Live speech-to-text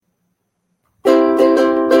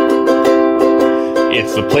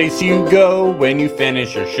It's the place you go when you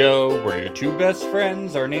finish your show. We're your two best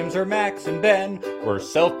friends. Our names are Max and Ben. We're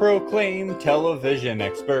self-proclaimed television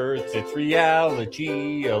experts. It's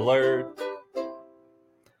Reality Alert.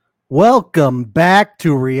 Welcome back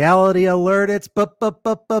to Reality Alert. It's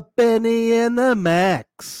Benny and the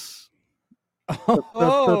Max.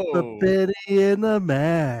 Oh, Benny and the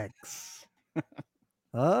Max.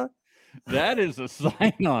 Huh? that is a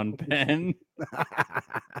sign-on, Ben.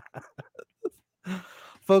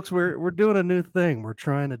 Folks, we're doing a new thing. We're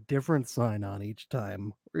trying a different sign on each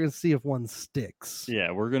time. We're gonna see if one sticks.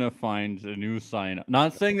 Yeah, we're gonna find a new sign.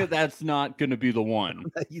 Not saying that that's not gonna be the one.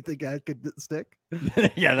 You think I could stick?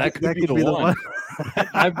 Yeah, that could be the one.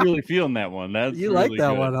 I'm really feeling that one. That's you really like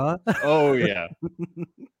that good. one, huh? Oh yeah.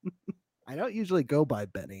 I don't usually go by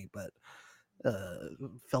Benny, but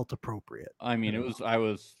felt appropriate. I mean,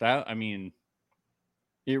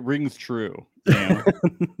 it rings true. You know?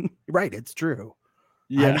 Right, it's true.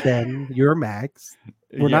 Yeah. I'm Ben, you're Max.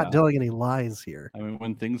 We're not telling any lies here. I mean,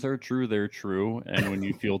 when things are true, they're true. And when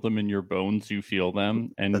you feel them in your bones, you feel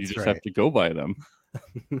them. And That's you just right. have to go by them.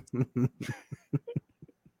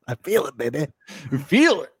 I feel it, baby. You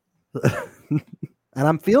feel it. And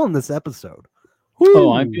I'm feeling this episode. Oh,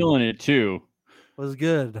 Woo! I'm feeling it too. It was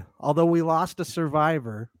good. Although we lost a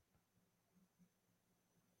survivor.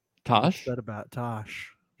 Tosh? Sad about Tosh.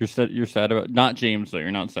 You're sad about not James though.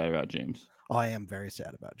 You're not sad about James. Oh, I am very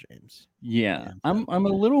sad about James. Yeah. I'm a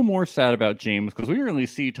little more sad about James because we didn't really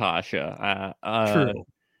see Tasha. True.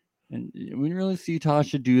 And we didn't really see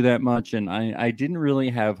Tasha do that much, and I didn't really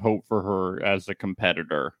have hope for her as a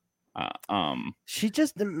competitor. She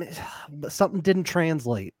just something didn't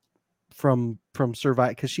translate from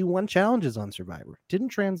Survivor because she won challenges on Survivor. Didn't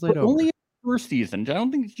translate over. Only in her first season. I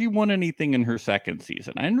don't think she won anything in her second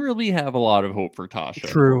season. I didn't really have a lot of hope for Tasha.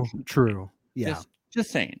 True. Yeah.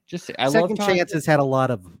 Just saying. I Second love Chances had a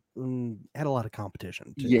lot of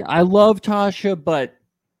competition. Too. Yeah, I love Tasha, but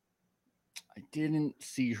I didn't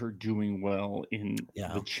see her doing well in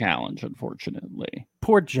the challenge, unfortunately.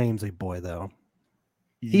 Poor Jamesy boy, though.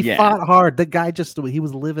 He fought hard. The guy he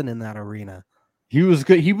was living in that arena. He was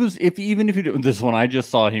good. Even if you do this one, I just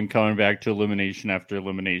saw him coming back to elimination after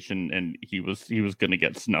elimination, and he was going to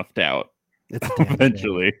get snuffed out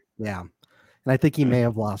eventually. Yeah. And I think he may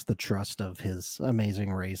have lost the trust of his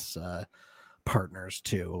Amazing Race partners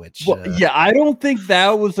too. Which I don't think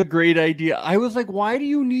that was a great idea. I was like, why do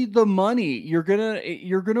you need the money? You're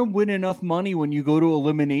gonna win enough money when you go to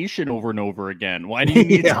elimination over and over again. Why do you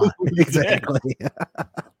need exactly?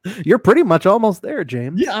 You're pretty much almost there,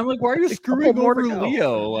 James. Yeah, I'm like, why are you screwing over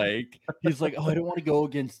Leo? Like, he's like, oh, I don't want to go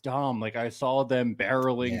against Dom. Like, I saw them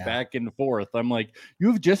barreling back and forth. I'm like,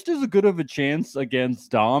 you have just as good of a chance against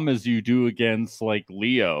Dom as you do against like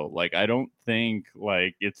Leo. Like, I don't think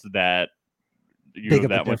like it's that big of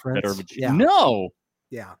that much better of a No.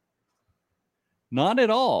 Yeah. Not at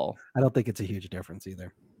all. I don't think it's a huge difference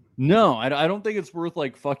either. No, I don't think it's worth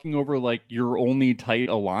like fucking over like your only tight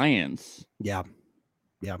alliance. Yeah.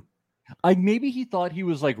 Maybe he thought he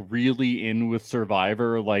was like really in with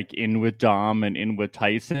Survivor, like in with Dom and in with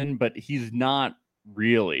Tyson, but he's not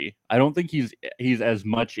really. I don't think he's as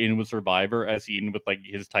much in with Survivor as he in with like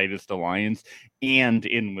his tightest alliance and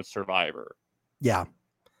in with Survivor. Yeah.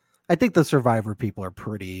 I think the Survivor people are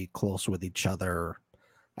pretty close with each other.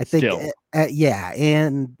 I think,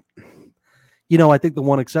 and I think the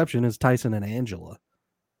one exception is Tyson and Angela.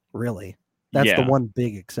 Really, that's the one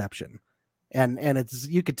big exception, and it's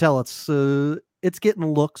you could tell it's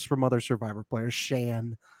getting looks from other Survivor players.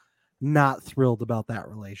 Shan, not thrilled about that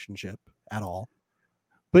relationship at all.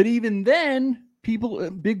 But even then,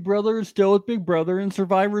 Big Brother is still with Big Brother, and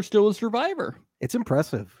Survivor is still with Survivor. It's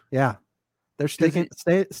impressive, yeah. They're sticking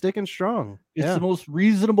strong. It's the most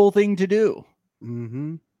reasonable thing to do.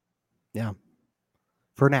 Mm-hmm. Yeah.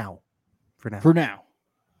 For now.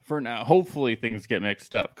 Hopefully things get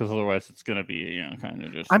mixed up because otherwise it's going to be kind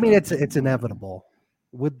of just. I mean, it's inevitable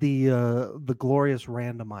with the glorious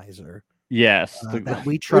randomizer. Yes, that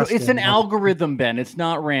we trust. It's an algorithm, Ben. It's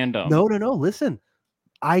not random. No. Listen,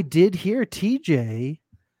 I did hear TJ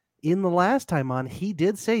in the last time on. He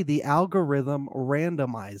did say the algorithm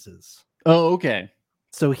randomizes. Oh, okay.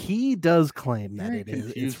 So he does claim that it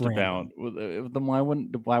is. It's about then why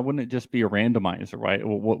wouldn't it just be a randomizer, right?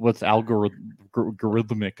 What's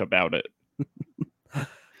algorithmic about it?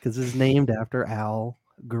 Because it's named after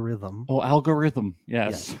algorithm. Oh, algorithm.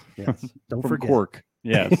 Yes. Don't From forget. Quark.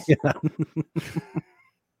 Yes.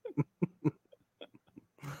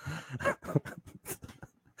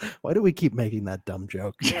 Why do we keep making that dumb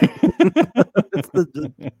joke?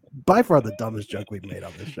 By far the dumbest joke we've made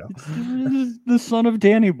on this show. It's the son of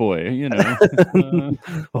Danny Boy, you know.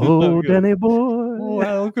 Oh, Danny Boy. Oh,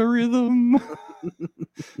 algorithm.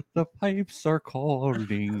 The pipes are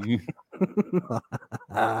calling. It's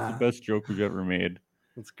the best joke we've ever made.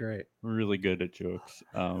 That's great. We're really good at jokes.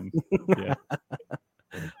 Yeah.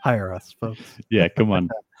 Hire us, folks. Yeah, come on.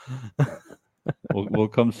 We'll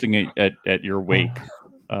come sing it at your wake.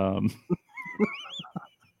 Oh,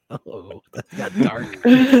 that got dark.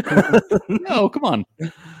 No, come on.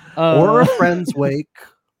 Or a friend's wake,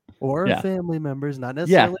 or Yeah. a family member's, not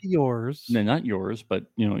necessarily yours. No, not yours, but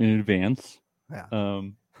in advance. Yeah.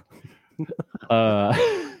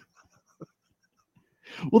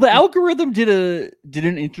 Well, the algorithm did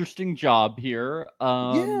an interesting job here.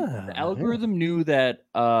 Yeah, The algorithm knew that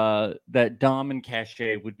that Dom and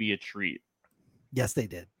Cache would be a treat. Yes, they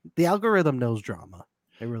did. The algorithm knows drama.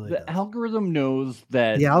 It really The does. algorithm knows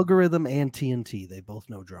that The algorithm and TNT, they both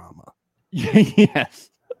know drama.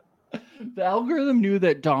 Yes. The algorithm knew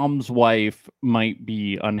that Dom's wife might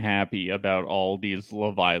be unhappy about all these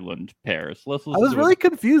Love Island pairs. I was really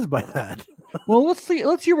confused by that. Well, let's see.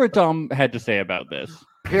 Let's hear what Dom had to say about this.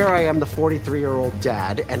 Here I am, the 43-year-old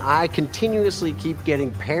dad, and I continuously keep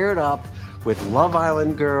getting paired up with Love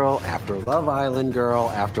Island girl after Love Island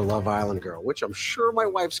girl after Love Island girl, which I'm sure my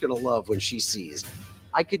wife's going to love when she sees.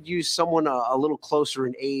 I could use someone a little closer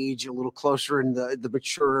in age, a little closer in the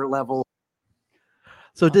mature level.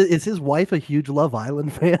 So is his wife a huge Love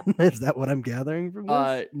Island fan? Is that what I'm gathering from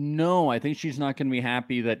this? No, I think she's not going to be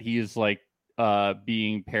happy that he is like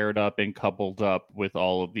being paired up and coupled up with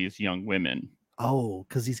all of these young women. Oh,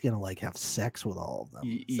 because he's gonna like have sex with all of them.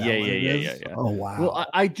 Yeah. Oh wow. Well,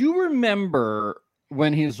 I do remember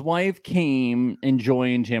when his wife came and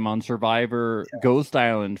joined him on Survivor Ghost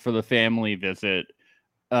Island for the family visit.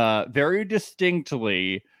 Very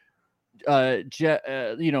distinctly,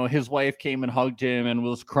 his wife came and hugged him and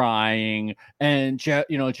was crying, and Jeff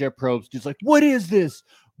Probst is like, "What is this?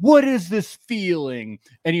 What is this feeling?"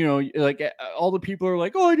 And like all the people are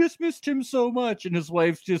like, "Oh, I just missed him so much," and his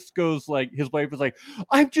wife just goes like,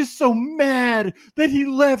 "I'm just so mad that he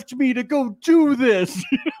left me to go do this."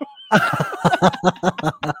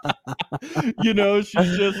 It's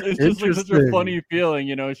just like such a funny feeling.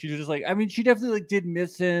 She's just like, I mean, she definitely like did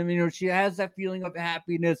miss him. She has that feeling of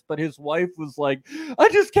happiness, but his wife was like, "I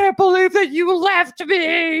just can't believe that you left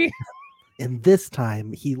me." And this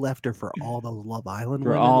time he left her for all the Love Island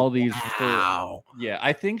for women? all these. Wow. Yeah,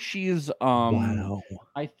 I think she's Wow.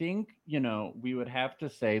 I think we would have to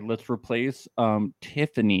say let's replace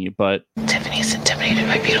Tiffany, but Tiffany's intimidated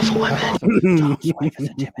by beautiful women. Dom's wife is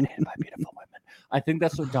intimidated by beautiful women. I think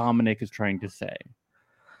that's what Dominic is trying to say.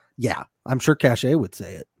 Yeah, I'm sure Cache would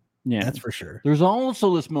say it. Yeah, that's for sure. There's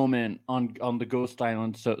also this moment on the Ghost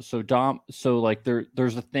Island. So like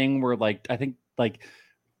there's a thing where like I think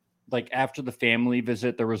like after the family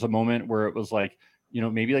visit, there was a moment where it was like,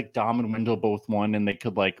 maybe like Dom and Wendell both won and they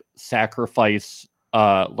could like sacrifice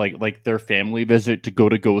like their family visit to go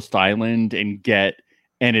to Ghost Island and get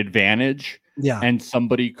an advantage. Yeah. And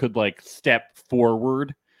somebody could like step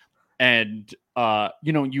forward and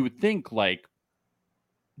you would think like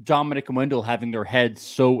Dominic and Wendell having their heads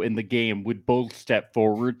so in the game would both step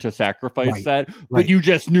forward to sacrifice that. But you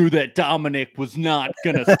just knew that Dominic was not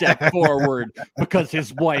going to step forward because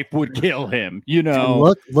his wife would kill him,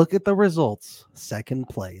 Look at the results. Second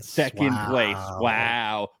place.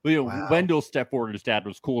 Wow. Wendell stepped forward. His dad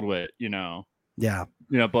was cool to it, Yeah.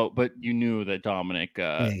 But you knew that Dominic,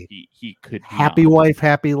 he could happy not. Wife,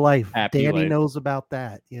 happy life. Happy Danny life. knows about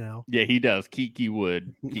that, Yeah, he does. Kiki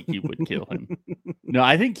would kill him. No,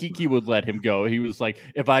 I think Kiki would let him go. He was like,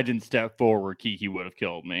 if I didn't step forward, Kiki would have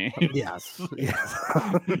killed me. Yes.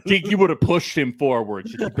 Kiki would have pushed him forward.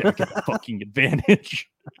 So he better get a fucking advantage.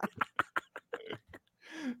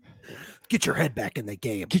 Get your head back in the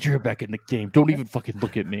game. Get your head back in the game. Don't even fucking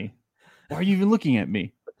look at me. Why are you even looking at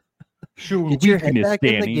me? Show Get your head weakness, back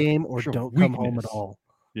Danny. in the game or Show don't come home weakness. at all.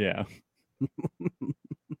 Yeah.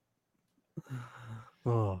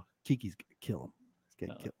 Oh, Kiki's gonna kill him. He's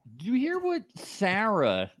gonna kill him. Do you hear what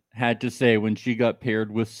Sarah had to say when she got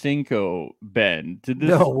paired with Cinco, Ben?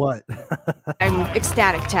 No, what? I'm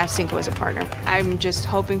ecstatic to have Cinco as a partner. I'm just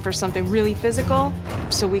hoping for something really physical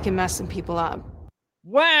so we can mess some people up.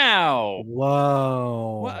 Wow.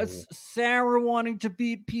 Whoa. What, Sarah wanting to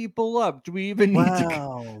beat people up. Do we even need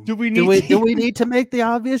to? Do we need to make the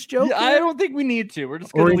obvious joke? Yeah, I don't think we need to. We're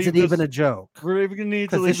just gonna or is leave it even a joke? We're even gonna need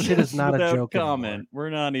to Because leave this shit is not a without joke comment. anymore. We're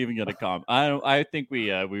not even gonna comment. I think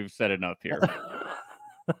we've said enough here.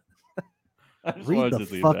 Read the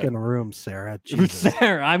fucking room, Sarah. Jesus.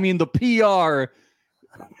 Sarah, I mean the PR.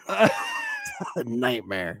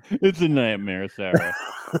 Nightmare. It's a nightmare, Sarah.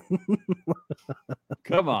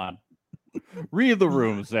 Come on. Read the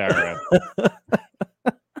room, Sarah.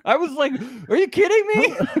 I was like, are you kidding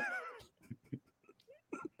me?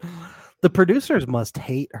 The producers must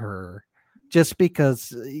hate her just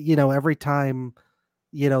because, every time,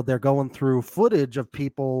 they're going through footage of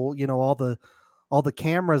people, all the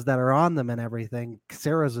cameras that are on them and everything,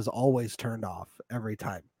 Sarah's is always turned off every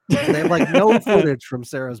time. So they have like no footage from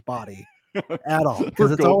Sarah's body at all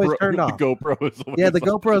because it's always turned off. The GoPro is always the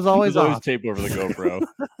GoPro is always off. Always taped over the GoPro.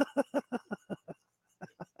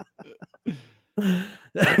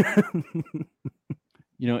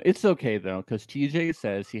 It's okay though, because TJ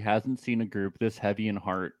says he hasn't seen a group this heavy in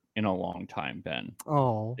heart in a long time, Ben.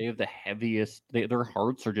 Oh, they have the heaviest. Their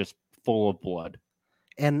hearts are just full of blood,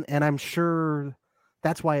 and I'm sure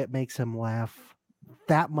that's why it makes him laugh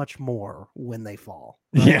that much more when they fall.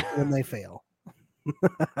 Right? Yeah, when they fail,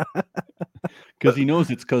 because he knows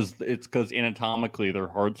it's because anatomically their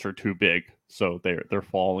hearts are too big, so they're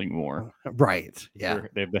falling more. Right? Yeah,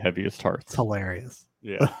 they have the heaviest hearts. It's hilarious.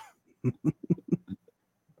 Yeah.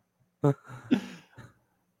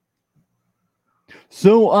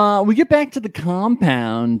 So we get back to the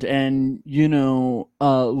compound, and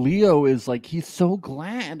Leo is like, he's so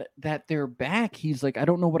glad that they're back. He's like, I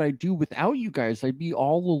don't know what I'd do without you guys. I'd be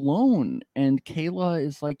all alone. And Kayla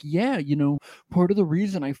is like, yeah, part of the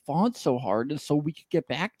reason I fought so hard is so we could get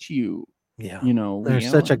back to you. Yeah, they're Leo,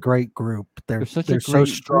 such a great group. They're so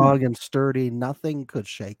strong group. And sturdy. Nothing could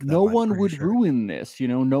shake them. No one would ruin this.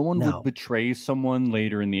 No one would betray someone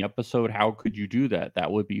later in the episode. How could you do that? That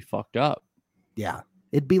would be fucked up. Yeah,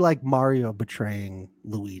 it'd be like Mario betraying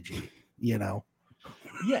Luigi. Yeah,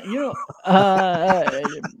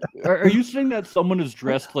 are you saying that someone is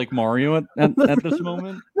dressed like Mario at this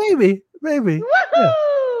moment? Maybe. Yeah.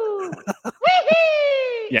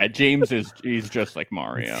 Yeah, James he's just like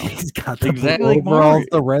Mario. He's got the exactly like overalls,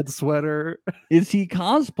 the red sweater. Is he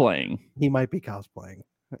cosplaying? He might be cosplaying.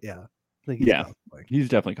 Yeah. Cosplaying. He's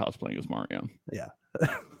definitely cosplaying as Mario. Yeah.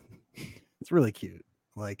 It's really cute.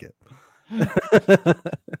 I like it. I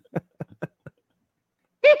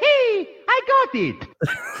got it.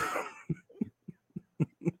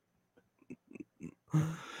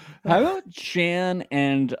 How about Shan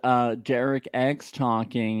and Derek X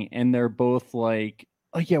talking, and they're both like,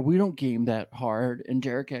 oh yeah, we don't game that hard. And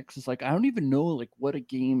Derek X is like, I don't even know like what a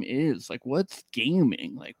game is. Like, what's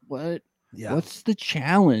gaming? Like, what's the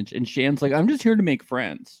challenge? And Shan's like, I'm just here to make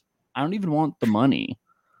friends. I don't even want the money.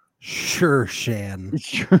 Sure, Shan.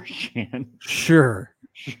 Sure, Shan. Sure.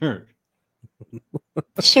 Sure.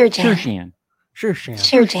 Sure, Jan. Sure, Shan. Sure, Shan.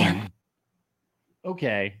 Sure, Jan.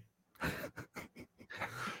 Okay.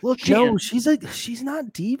 Look, Shan. No, she's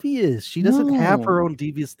not devious. She doesn't have her own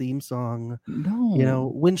devious theme song.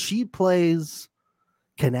 No. When she plays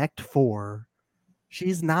Connect 4,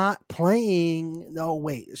 she's not playing. No,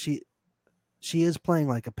 wait. She is playing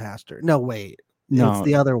like a pastor. No, wait. No. It's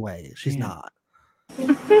the other way. She's not.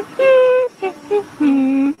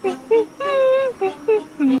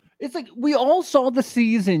 It's like we all saw the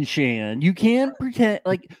season, Shan. You can't pretend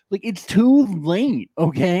like it's too late,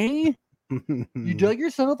 okay? You dug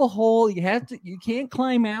yourself a hole. You can't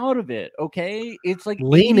climb out of it, okay? It's like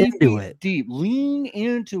lean into it. Deep. Lean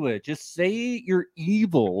into it. Just say you're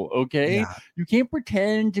evil, okay? Yeah. You can't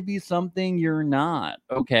pretend to be something you're not,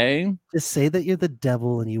 okay? Just say that you're the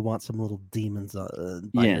devil and you want some little demons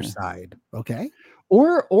by your side, okay?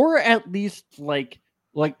 Or at least like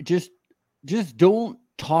just don't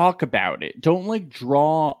talk about it. Don't like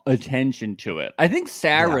draw attention to it. I think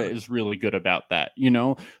Sarah is really good about that.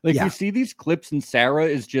 You see these clips and Sarah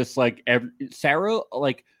is just like Sarah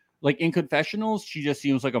like in confessionals, she just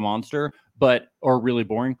seems like a monster, or really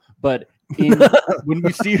boring. But when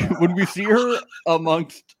we see her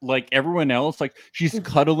amongst like everyone else, like she's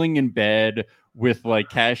cuddling in bed with like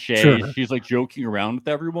Cachet. Sure. She's like joking around with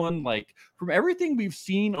everyone. Like from everything we've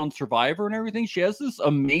seen on Survivor and everything, she has this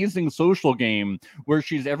amazing social game where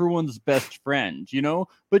she's everyone's best friend,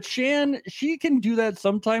 But Shan, she can do that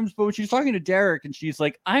sometimes, but when she's talking to Derek and she's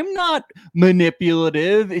like, I'm not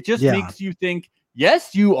manipulative, it just makes you think,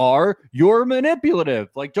 yes, you are. You're manipulative.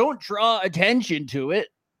 Like, don't draw attention to it.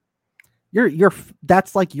 You're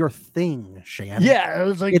that's like your thing, Shan.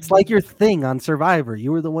 Yeah, it's like your thing on Survivor.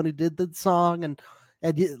 You were the one who did the song, and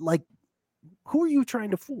you, like, who are you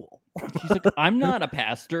trying to fool? She's like, I'm not a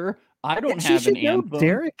pastor. I don't have an anthem.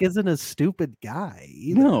 Derek isn't a stupid guy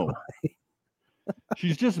either. No.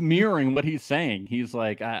 She's just mirroring what he's saying. He's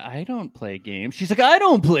like, I don't play games. She's like, I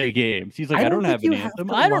don't play games. He's like, I don't have an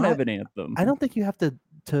anthem. I don't have an anthem. I don't think you have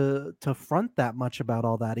to front that much about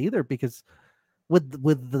all that either, because with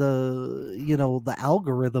the the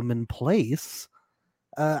algorithm in place,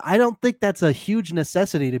 I don't think that's a huge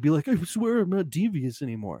necessity to be like, I swear I'm not devious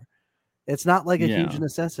anymore. It's not like a huge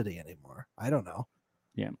necessity anymore. I don't know.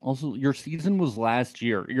 Yeah. Also, your season was last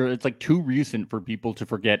year. It's like too recent for people to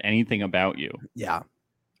forget anything about you. Yeah.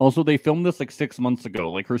 Also, they filmed this like 6 months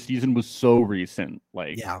ago. Like her season was so recent.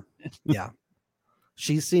 Like yeah.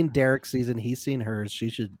 She's seen Derek's season. He's seen hers. She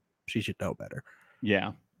should know better.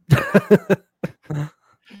 Yeah.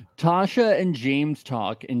 Tasha and James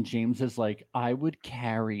talk, and James is like, I would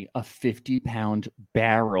carry a 50-pound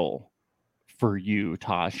barrel for you,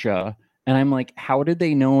 Tasha. And I'm like, how did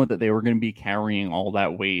they know that they were going to be carrying all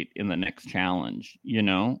that weight in the next challenge?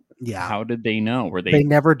 Yeah. How did they know? They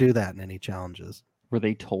never do that in any challenges. Were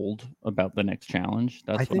they told about the next challenge?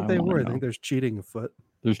 I think they were. I think there's cheating afoot.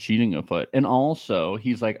 There's cheating afoot. And also,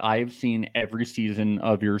 he's like, I've seen every season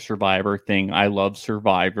of your Survivor thing. I love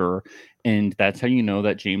Survivor. And that's how you know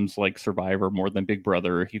that James likes Survivor more than Big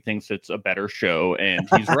Brother. He thinks it's a better show. And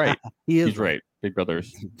he's right. He's right. Big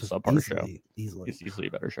Brother's a subpar show. It's easily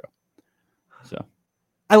a better show. So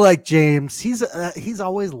I like James. He's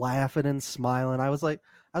always laughing and smiling. I was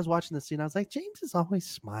watching the scene. I was like, James is always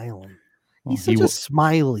smiling. He's such a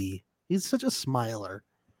smiley. He's such a smiler.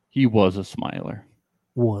 He was a smiler.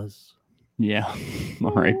 Was. Yeah.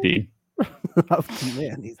 R.I.P.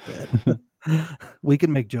 Man, he's dead. We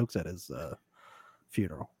can make jokes at his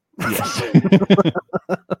funeral. Yes.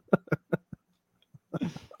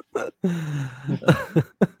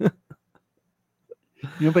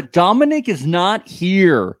 But Dominic is not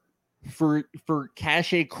here for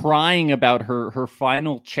Cache crying about her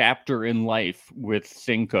final chapter in life with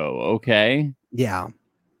Cinco, okay? Yeah.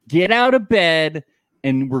 Get out of bed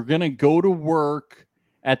and we're gonna go to work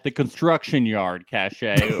at the construction yard, Cache.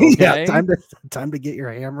 Okay? Yeah, time to get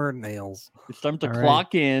your hammer and nails. It's time to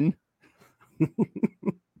clock in.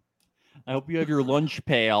 I hope you have your lunch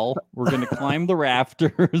pail. We're gonna climb the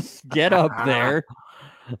rafters. Get up there.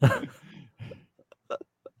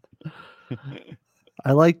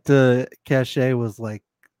 I liked Cache was like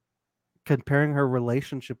comparing her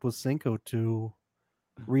relationship with Cinco to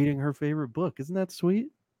reading her favorite book. Isn't that sweet?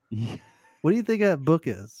 Yeah. What do you think that book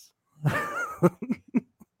is?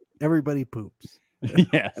 Everybody poops.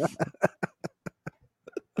 Yes.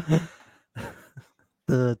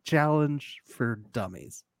 The challenge for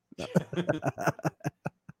dummies.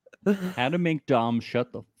 How to make Dom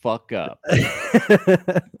shut the fuck up.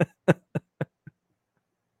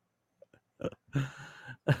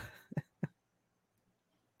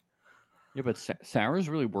 Yeah, but Sarah's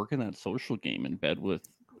really working that social game in bed with.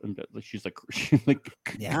 She's like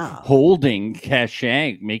holding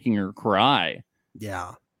Cache, making her cry.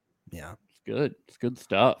 Yeah. It's good. It's good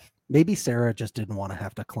stuff. Maybe Sarah just didn't want to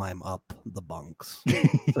have to climb up the bunks,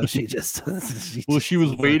 so she just. She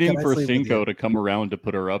was waiting for Cinco to come around to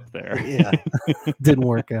put her up there. Yeah, didn't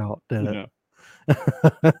work out, did it?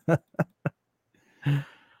 No.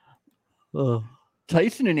 Oh.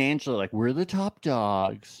 Tyson and Angela like, we're the top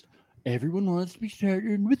dogs. Everyone wants to be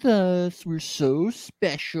partnered with us. We're so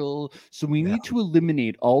special. So we need to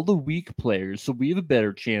eliminate all the weak players so we have a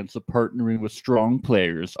better chance of partnering with strong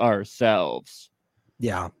players ourselves.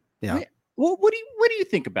 Yeah. Well, what do you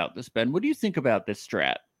think about this, Ben? What do you think about this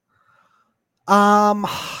strat?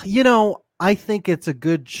 I think it's a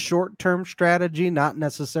good short-term strategy, not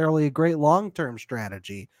necessarily a great long-term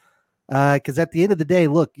strategy. Because at the end of the day,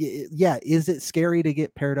 look, is it scary to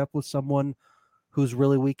get paired up with someone who's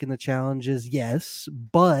really weak in the challenges? Yes.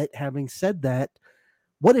 But having said that,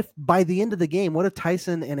 what if by the end of the game, what if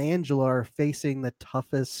Tyson and Angela are facing the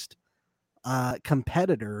toughest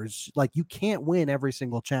competitors? Like, you can't win every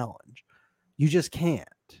single challenge. You just can't,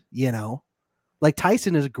 Like,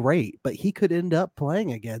 Tyson is great, but he could end up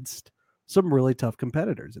playing against some really tough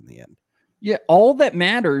competitors in the end. Yeah, all that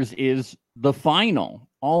matters is the final.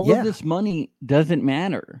 All of this money doesn't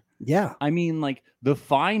matter. Yeah. I mean, like, the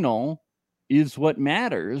final is what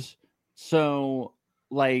matters. So,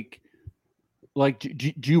 do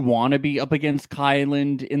you want to be up against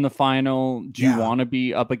Kyland in the final? Do you want to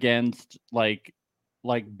be up against like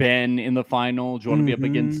Ben in the final? Do you want to be up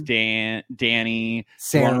against Danny,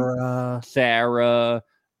 Sarah?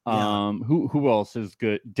 Who else is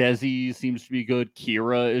good? Desi seems to be good.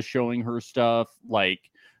 Kira is showing her stuff. Like,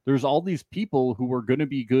 there's all these people who are going to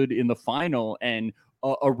be good in the final, and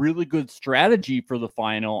a really good strategy for the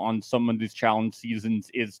final on some of these challenge seasons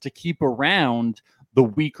is to keep around the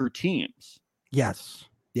weaker teams. Yes.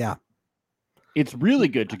 Yeah. it's really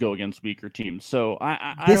good to go against weaker teams. So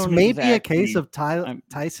I this don't may be a case exactly- of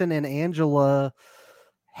Tyson and Angela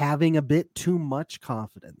having a bit too much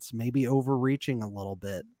confidence, maybe overreaching a little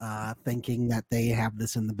bit, thinking that they have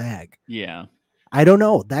this in the bag. Yeah. I don't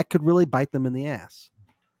know. That could really bite them in the ass.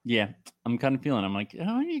 Yeah. I'm kind of feeling, I'm like,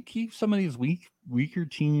 how do you keep some of these weaker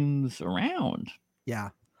teams around? Yeah.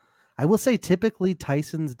 I will say typically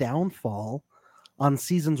Tyson's downfall on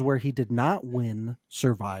seasons where he did not win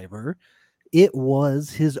Survivor, it was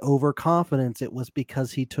his overconfidence. It was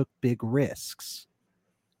because he took big risks,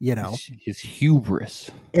 you know, his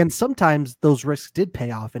hubris. and sometimes those risks did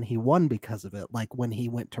pay off and he won because of it. Like when he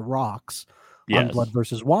went to Rocks on Yes. Blood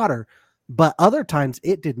versus Water, but other times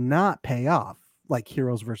it did not pay off, like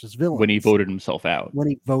Heroes versus Villains. When he voted himself out.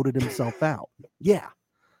 Yeah.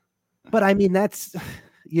 But I mean, that's,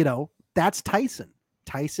 you know, that's Tyson.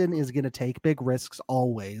 Tyson is going to take big risks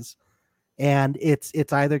always. And it's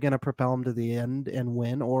either going to propel him to the end and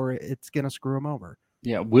win, or it's going to screw him over.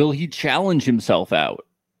 Yeah. Will he challenge himself out?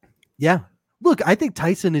 Yeah. Look, I think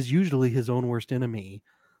Tyson is usually his own worst enemy.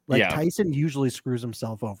 Like Yeah. Tyson usually screws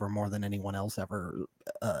himself over more than anyone else ever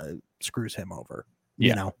screws him over. You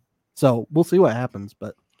Yeah. know? So we'll see what happens.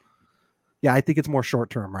 But yeah, I think it's more short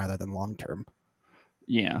term rather than long term.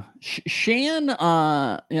 Yeah. Shan,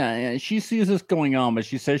 yeah, she sees this going on, but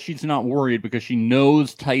she says she's not worried because she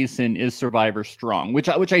knows Tyson is Survivor strong, which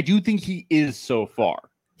I do think he is so far.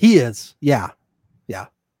 He is. Yeah. Yeah.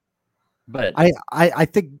 But I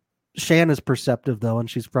think Shan is perceptive though, and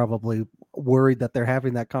she's probably worried that they're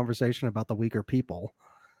having that conversation about the weaker people.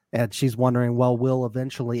 And she's wondering, well, will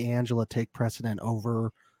eventually Angela take precedent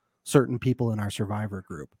over certain people in our Survivor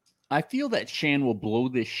group? I feel that Shan will blow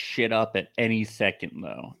this shit up at any second,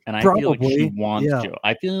 though, and I feel like she wants to.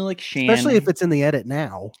 I feel like Shan, especially if it's in the edit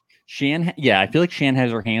now. Shan, yeah, I feel like Shan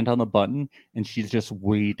has her hand on the button and she's just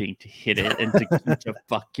waiting to hit it and to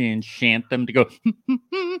fucking chant them to go.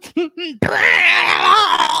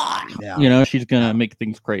 Yeah. You know, she's gonna make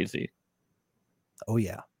things crazy. Oh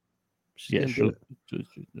yeah. Yeah,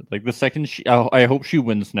 like the second I hope she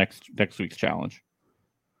wins next week's challenge.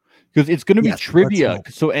 Because it's going to be trivia,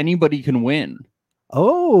 so anybody can win.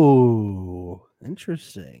 Oh,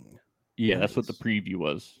 interesting. Yeah, that's what the preview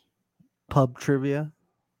was. Pub trivia?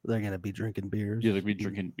 They're going to be drinking beers? Yeah, they're going to be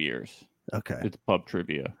drinking beers. Okay. It's pub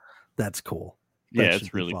trivia. That's cool. Yeah,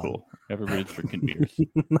 it's really cool. Everybody's drinking beers.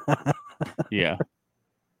 Yeah.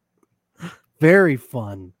 Very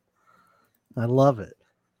fun. I love it.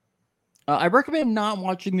 I recommend not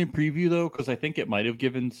watching the preview though, because I think it might have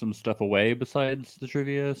given some stuff away besides the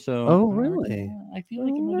trivia. So, oh really? I feel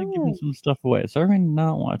like it might have given some stuff away. So I recommend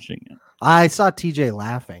not watching it. I saw TJ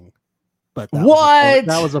laughing, but that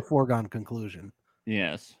was a foregone conclusion.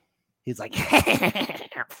 Yes, he's like,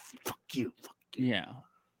 "Fuck you." Yeah,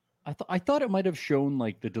 I thought it might have shown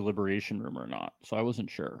like the deliberation room or not, so I wasn't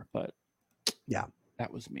sure. But yeah,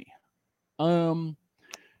 that was me.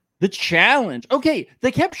 The challenge. Okay,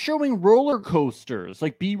 they kept showing roller coasters,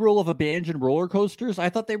 like B-roll of abandoned roller coasters. I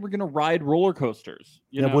thought they were gonna ride roller coasters.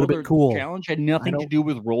 That would have been cool. Challenge had nothing to do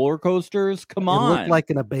with roller coasters. Come on, it looked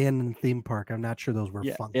like an abandoned theme park. I'm not sure those were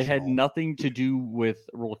functional. It had nothing to do with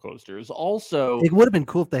roller coasters. Also, it would have been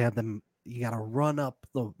cool if they had them. You got to run up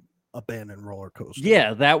the abandoned roller coaster.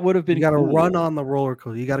 Yeah, that would have been. You got to run on the roller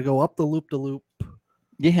coaster. You got to go up the loop to loop.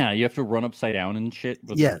 Yeah, you have to run upside down and shit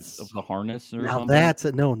with the harness or something. That's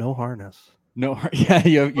it. No harness. No, yeah,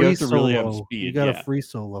 you have to really have speed. You got to free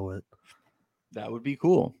solo it. That would be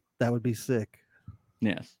cool. That would be sick.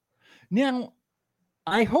 Yes. Now,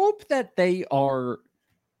 I hope that they are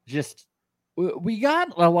just. We got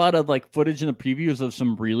a lot of like footage in the previews of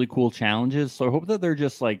some really cool challenges, so I hope that they're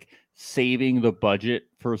just like saving the budget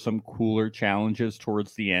for some cooler challenges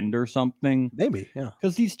towards the end or something. Maybe, yeah.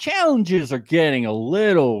 Because these challenges are getting a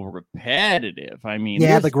little repetitive. I mean,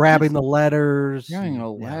 the grabbing the letters, grabbing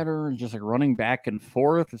a letter, and just like running back and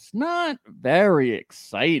forth. It's not very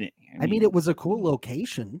exciting. I mean, it was a cool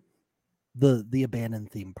location. The abandoned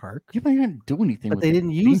theme park. Yeah, but they didn't do anything. But they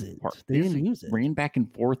didn't use it. They didn't use it. Ran back and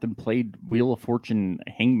forth and played Wheel of Fortune,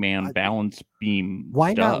 Hangman, balance beam.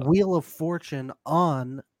 Why not Wheel of Fortune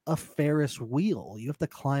on a Ferris wheel? You have to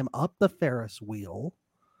climb up the Ferris wheel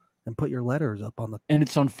and put your letters up on the. And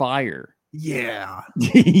it's on fire. Yeah.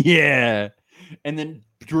 Yeah. And then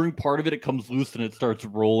during part of it, it comes loose and it starts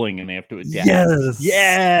rolling, and they have to adapt.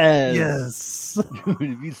 Yes.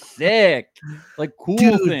 It'd be sick. Like cool.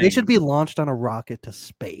 Dude, things. they should be launched on a rocket to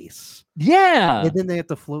space. Yeah. And then they have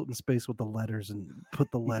to float in space with the letters and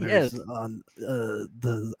put the letters on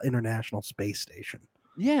the International Space Station.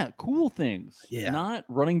 Yeah, cool things. Yeah. Not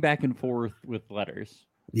running back and forth with letters.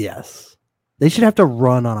 Yes. They should have to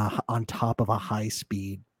run on top of a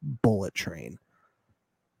high-speed bullet train.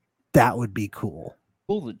 That would be cool.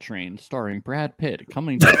 Bullet Train starring Brad Pitt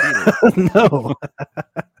coming to theater. No.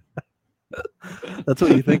 That's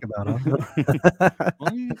what you think about, huh?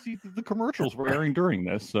 Well, you see the commercials were airing during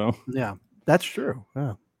this, so Yeah, that's true.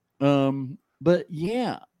 Yeah. But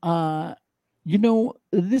yeah,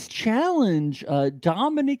 this challenge,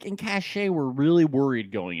 Dominic and Cachet were really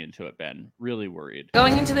worried going into it, Ben. Really worried.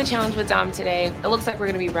 Going into the challenge with Dom today, it looks like we're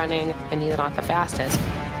going to be running, and he's not the fastest.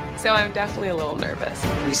 So I'm definitely a little nervous.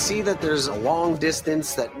 We see that there's a long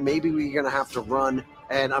distance that maybe we're going to have to run,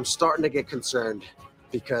 and I'm starting to get concerned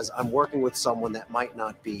because I'm working with someone that might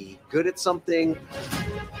not be good at something.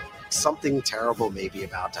 Something terrible may be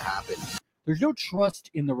about to happen. There's no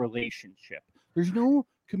trust in the relationship. There's no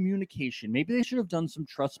communication. Maybe they should have done some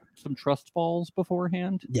trust falls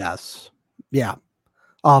beforehand. Yes. Yeah.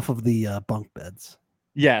 Off of the bunk beds.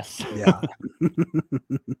 Yes. Yeah.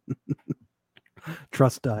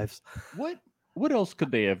 Trust dives. What else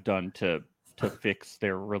could they have done to fix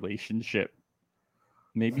their relationship?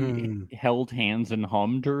 Maybe held hands and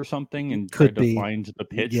hummed or something and tried to find the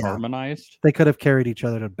pitch harmonized. They could have carried each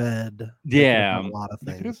other to bed. Yeah. A lot of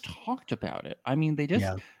things. They could have talked about it. I mean,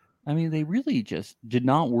 they really just did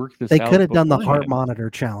not work this out. They could have done the heart monitor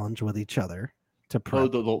challenge with each other to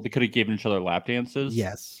prep. They could have given each other lap dances.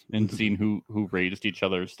 Yes. And seen who raised each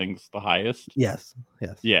other's things the highest. Yes.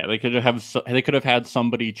 Yeah, they could have had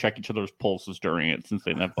somebody check each other's pulses during it since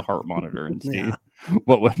they didn't have the heart monitor and see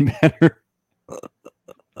what would matter.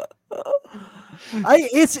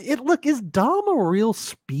 Is Dom a real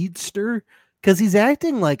speedster? Because he's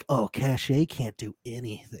acting like, Cachet can't do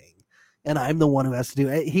anything, and I'm the one who has to do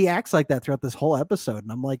it. He acts like that throughout this whole episode,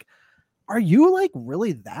 and I'm like, are you like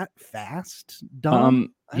really that fast,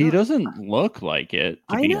 Dom? He doesn't look like it,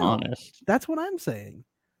 to be honest. That's what I'm saying.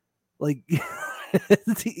 Like,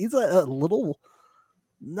 he's a little.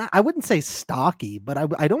 I wouldn't say stocky, but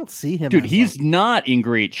I don't see him. Dude, he's not in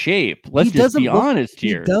great shape. Let's just be honest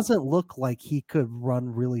here. He doesn't look like he could run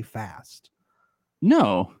really fast.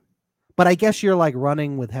 No. But I guess you're like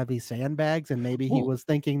running with heavy sandbags, and maybe he was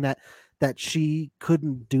thinking that she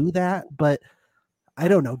couldn't do that. But I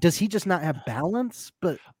don't know. Does he just not have balance?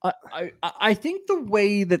 But I think the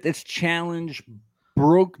way that this challenge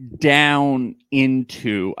broke down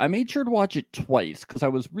into, I made sure to watch it twice because I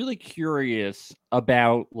was really curious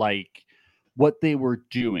about like what they were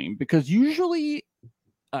doing, because usually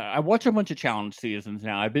I watch a bunch of challenge seasons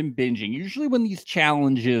now. I've been binging. Usually when these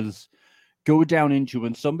challenges go down into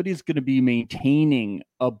and somebody's going to be maintaining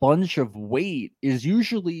a bunch of weight, is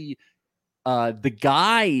usually the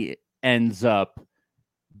guy ends up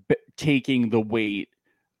taking the weight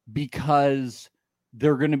because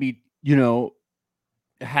they're going to be,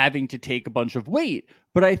 having to take a bunch of weight.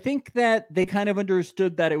 But I think that they kind of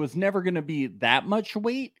understood that it was never going to be that much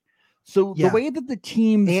weight. So the way that the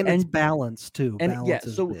teams and balance too, and balance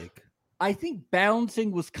is big. I think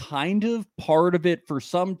balancing was kind of part of it for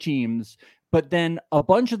some teams, but then a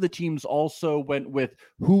bunch of the teams also went with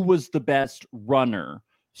who was the best runner.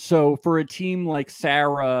 So for a team like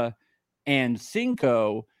Sarah and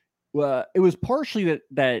Cinco, it was partially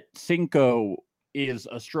that Cinco is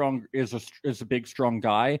a big strong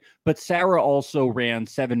guy, but Sarah also ran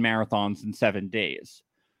 7 marathons in 7 days.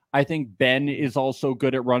 I think Ben is also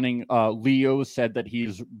good at running. Leo said that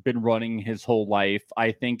he's been running his whole life.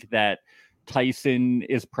 I think that Tyson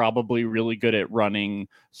is probably really good at running,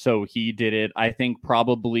 so he did it. I think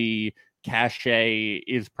probably Cachet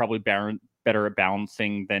is probably better at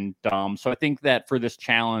balancing than Dom. So I think that for this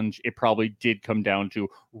challenge, it probably did come down to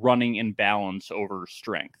running and balance over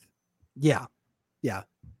strength. Yeah.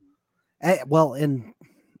 Well, and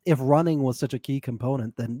if running was such a key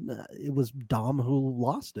component, then it was Dom who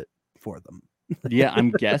lost it for them. Yeah,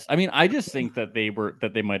 I just think that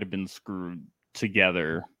they might have been screwed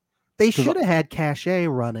together. They should have had Cachet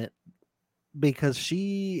run it because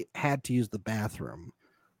she had to use the bathroom.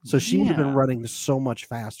 So she would have been running so much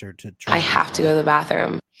faster to try. I have to go to the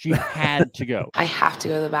bathroom. She had to go. I have to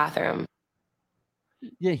go to the bathroom.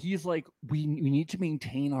 Yeah, he's like, we need to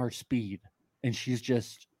maintain our speed. And she's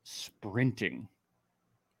just sprinting.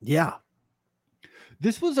 Yeah.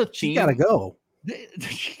 This was a theme. She gotta go.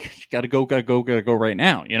 She gotta go right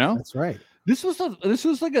now, That's right. This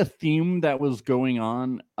was like a theme that was going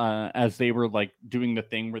on as they were like doing the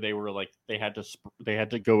thing where they were like they had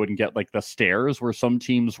to go and get like the stairs, where some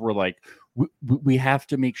teams were like we have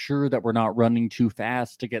to make sure that we're not running too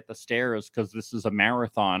fast to get the stairs because this is a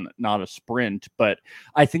marathon, not a sprint. But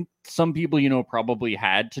I think some people probably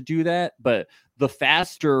had to do that, but the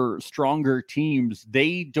faster, stronger teams,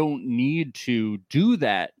 they don't need to do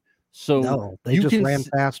that So no, they just ran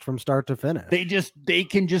fast from start to finish. They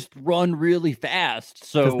can just run really fast.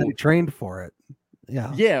 So they trained for it.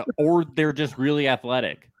 Yeah. Yeah, or they're just really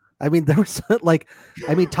athletic. I mean, there was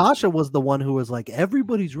Tasha was the one who was like,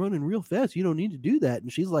 everybody's running real fast. You don't need to do that.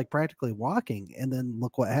 And she's like practically walking. And then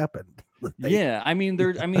look what happened. They're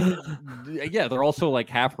also like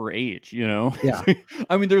half her age, you know? Yeah.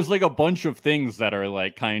 I mean, there's like a bunch of things that are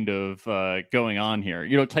like kind of going on here.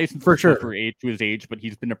 You know, Tyson's for sure for age to his age, but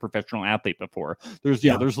he's been a professional athlete before. There's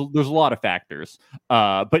a lot of factors.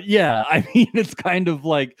 But yeah, I mean, it's kind of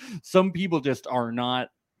like some people just are not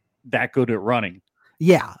that good at running.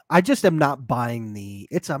 Yeah, I just am not buying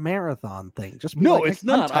it's a marathon thing. Just it's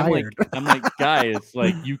not. I'm like, guys,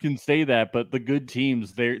 like you can say that, but the good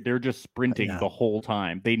teams, they're just sprinting the whole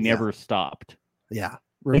time. They never stopped. Yeah,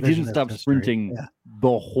 they didn't stop sprinting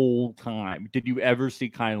the whole time. Did you ever see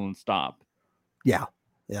Kylan stop? Yeah.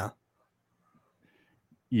 I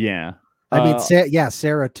mean,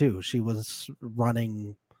 Sarah too. She was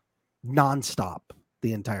running nonstop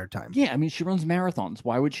the entire time. Yeah, I mean, she runs marathons.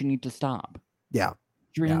 Why would she need to stop? Yeah.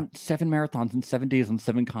 She ran 7 marathons in 7 days on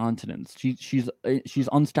 7 continents. She's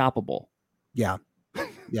unstoppable. Yeah.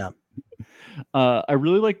 I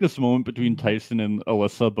really like this moment between Tyson and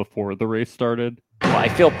Alyssa before the race started. Well, I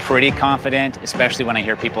feel pretty confident, especially when I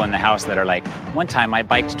hear people in the house that are like, one time I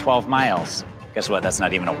biked 12 miles. Guess what? That's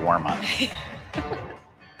not even a warm-up.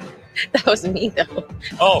 That was me, though.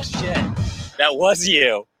 Oh, shit. That was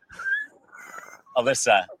you.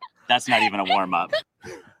 Alyssa, that's not even a warm-up.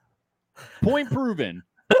 Point proven.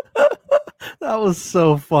 That was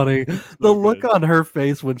so funny. The look on her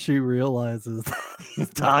face when she realizes he's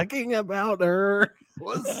talking about her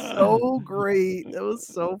was so great. It was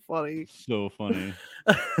so funny. So funny.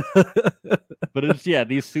 But it's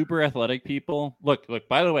these super athletic people. Look,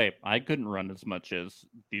 by the way, I couldn't run as much as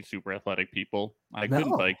these super athletic people. I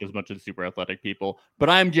couldn't bike as much as super athletic people. But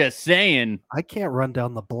I'm just saying. I can't run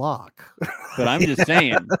down the block. But I'm just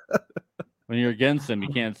saying. When you're against them, you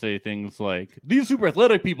can't say things like, these super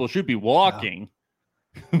athletic people should be walking.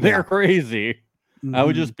 Yeah. They're crazy. Mm-hmm. I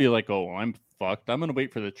would just be like, oh, I'm fucked. I'm going to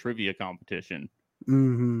wait for the trivia competition.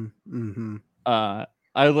 Mm-hmm. Mm-hmm.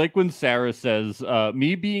 I like when Sarah says,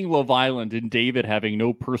 me being Love Island and David having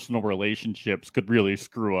no personal relationships could really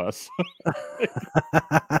screw us.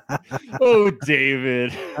 Oh,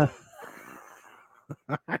 David.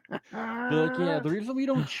 Like, the reason we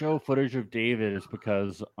don't show footage of David is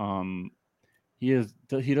because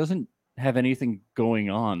he doesn't have anything going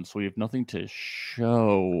on, so we have nothing to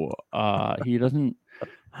show. He doesn't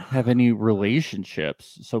have any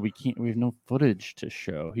relationships, so we have no footage to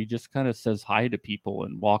show. He just kind of says hi to people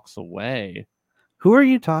and walks away. Who are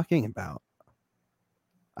you talking about?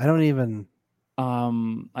 I don't even.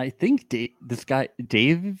 I think this guy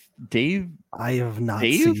Dave. I have not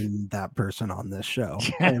seen that person on this show.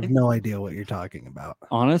 I have no idea what you're talking about.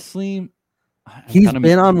 Honestly, he's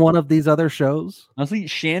been on one of these other shows. Honestly,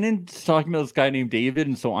 Shannon's talking about this guy named David,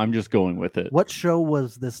 and so I'm just going with it. What show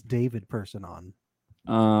was this David person on?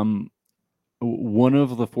 One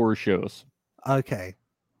of the 4 shows. Okay,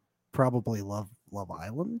 probably Love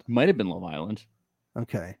Island. Might have been Love Island.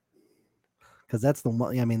 Okay, because that's the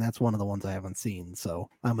one. I mean, that's one of the ones I haven't seen. So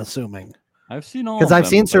I'm assuming I've seen all because I've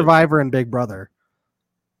seen Survivor and Big Brother.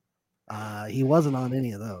 He wasn't on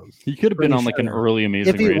any of those. He could have been on like an early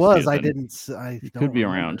Amazing Race. If he was, season. I didn't. He could be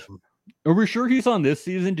around. Are we sure he's on this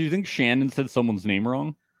season? Do you think Shannon said someone's name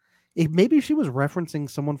wrong? Maybe she was referencing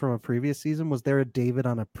someone from a previous season. Was there a David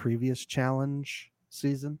on a previous challenge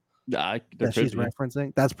season that she's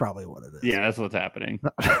referencing? That's probably what it is. Yeah, that's what's happening.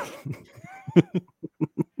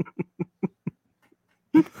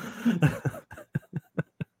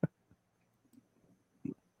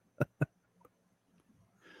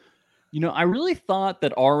 You know, I really thought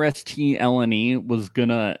that RST LNE was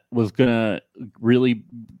gonna really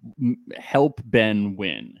help Ben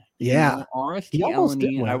win. Yeah, you know, RST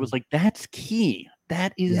LNE. I was like, that's key.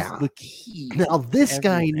 That is the key. Now this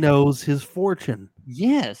guy knows his fortune.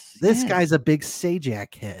 Yes, this guy's a big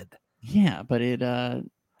Sajak head. Yeah, but it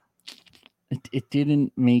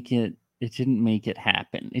didn't make it. It didn't make it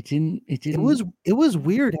happen. It didn't. It was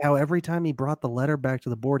weird how every time he brought the letter back to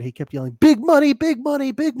the board, he kept yelling, "Big money, big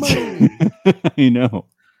money, big money." I know.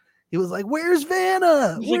 He was like, "Where's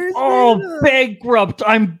Vanna? Where's Vanna? Bankrupt!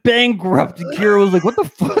 I'm bankrupt." And Kira was like, "What the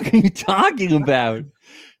fuck are you talking about?"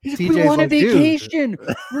 He's like, "We want a vacation.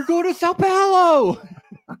 We're going to Sao Paulo."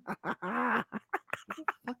 What the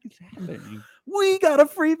fuck is happening? We got a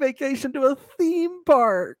free vacation to a theme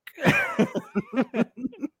park.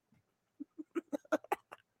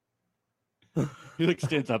 He like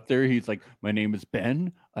stands up there. He's like, "My name is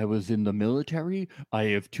Ben. I was in the military. I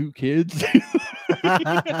have 2 kids."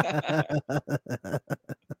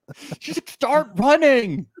 She's like, "Start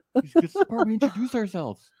running." He's like, "This is where we introduce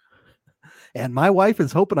ourselves." And my wife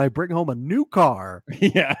is hoping I bring home a new car.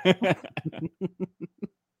 Yeah.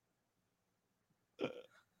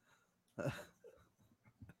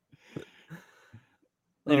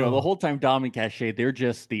 You know, the whole time Dom and Cachet, they're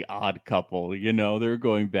just the odd couple. You know, they're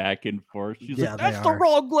going back and forth. She's like, "That's the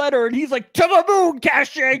wrong letter," and he's like, "To the moon,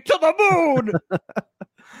 Cachet, to the moon."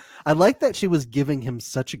 I like that she was giving him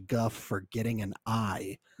such a guff for getting an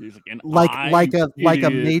I. He's like, like a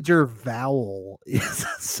major vowel is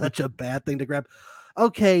such a bad thing to grab.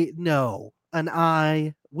 Okay, no, an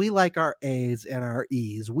I. We like our A's and our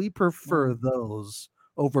E's. We prefer those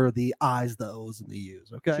over the I's, the O's, and the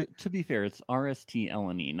U's. Okay. To be fair, it's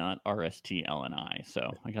RSTLNE, not RSTLNI.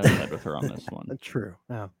 So I got to side with her on this one. True.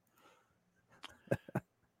 Yeah.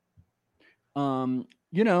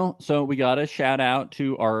 You know, so we got a shout out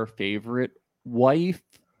to our favorite wife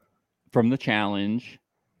from the challenge.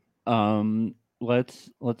 Let's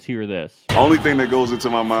hear this. Only thing that goes into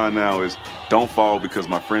my mind now is don't fall because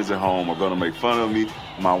my friends at home are going to make fun of me.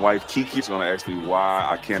 My wife Kiki's going to ask me why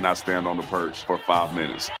I cannot stand on the perch for 5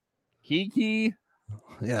 minutes. Kiki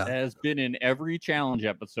has been in every challenge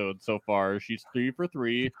episode so far. She's 3 for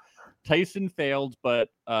 3. Tyson failed, but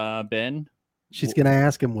Ben, she's going to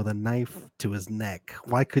ask him with a knife to his neck,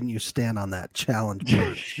 why couldn't you stand on that challenge?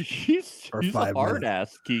 she's a hard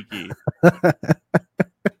ass, Kiki.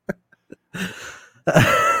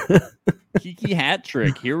 Kiki hat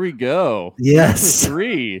trick. Here we go. Yes.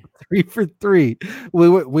 3 for 3. We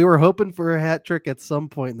were hoping for a hat trick at some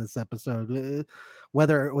point in this episode,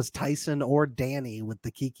 whether it was Tyson or Danny with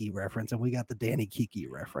the Kiki reference, and we got the Danny Kiki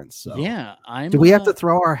reference. So yeah, do we have to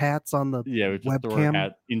throw our hats on the we just webcam? throw our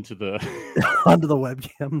hat into the onto the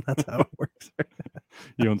webcam? That's how it works.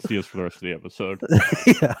 You don't see us for the rest of the episode.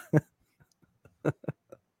 Yeah.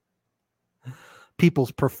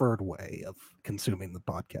 People's preferred way of consuming the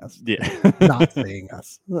podcast. Yeah. Not seeing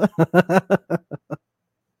us.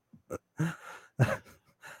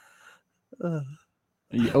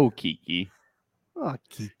 Kiki. Oh,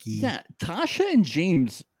 Kiki. Yeah, Tasha and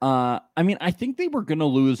James. I mean, I think they were gonna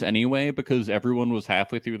lose anyway because everyone was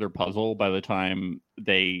halfway through their puzzle by the time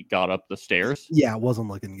they got up the stairs. Yeah, it wasn't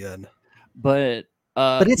looking good. But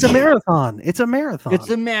it's a marathon. It's a marathon. It's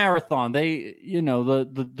a marathon. They, you know,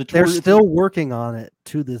 the they're still working on it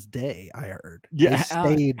to this day. I heard. Yeah, they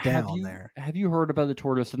stayed down there. Have you heard about the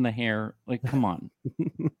tortoise and the hare? Like, come on.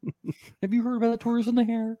 Have you heard about the tortoise and the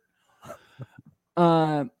hare?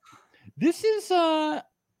 This is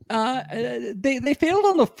they failed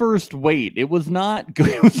on the first weight. It was not good.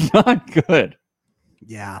 It was not good.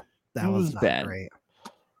 Yeah, that was not bad. Great.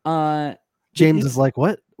 James is like,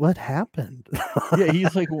 what happened? Yeah,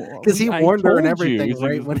 he's like, because well, he warned her and everything,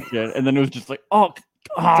 right? And then it was just like, oh,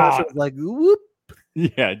 Tasha was like, whoop.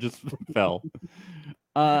 Yeah, it just fell.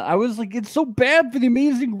 I was like, it's so bad for the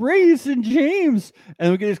Amazing Race and James.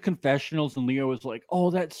 And we get his confessionals, and Leo is like, oh,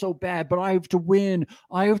 that's so bad, but I have to win.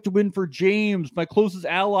 I have to win for James, my closest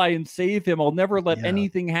ally, and save him. I'll never let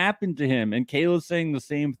anything happen to him. And Kayla's saying the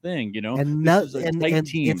same thing, you know? And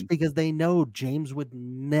it's because they know James would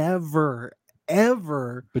never,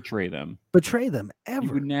 ever betray them.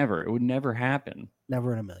 Ever. It would never happen.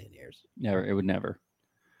 Never in a million years. Never. It would never.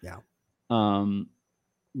 Yeah.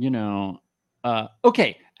 You know,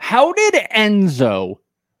 okay, how did Enzo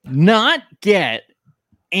not get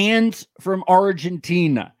ants from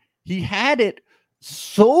Argentina? He had it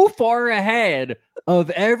so far ahead of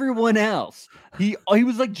everyone else. He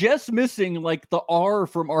was like just missing like the R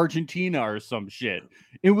from Argentina or some shit.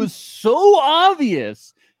 It was so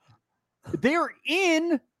obvious. They're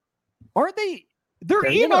in, aren't they? They're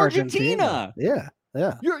in Argentina. Yeah.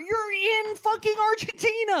 You're in fucking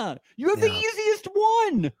Argentina. You have the easiest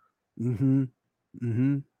one.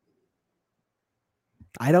 Mm-hmm.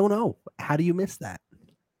 I don't know. How do you miss that?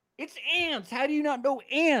 It's ants. How do you not know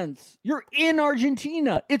ants? You're in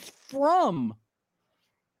Argentina. It's from.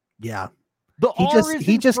 Yeah.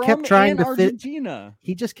 He just kept trying to Argentina.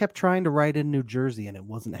 He just kept trying to write in New Jersey, and it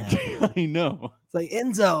wasn't happening. I know. It's like,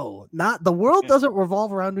 Enzo, not the world doesn't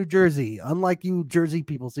revolve around New Jersey, unlike you Jersey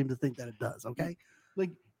people seem to think that it does. Okay.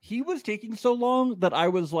 Like, he was taking so long that I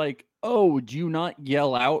was like, oh, do you not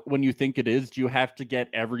yell out when you think it is? Do you have to get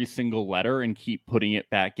every single letter and keep putting it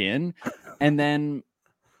back in? And then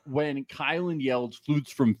when Kylan yelled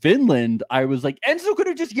flutes from Finland, I was like, Enzo could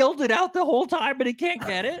have just yelled it out the whole time, but he can't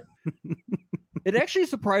get it. It actually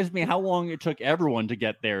surprised me how long it took everyone to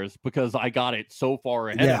get theirs because I got it so far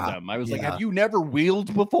ahead of them. I was like, have you never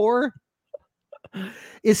wheeled before?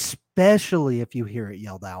 Especially if you hear it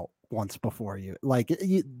yelled out once before you. Like,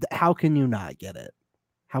 how can you not get it?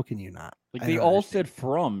 How can you not? Like they all said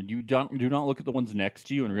from. You do not look at the ones next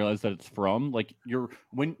to you and realize that it's from. Like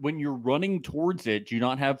when you're running towards it, do you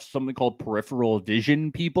not have something called peripheral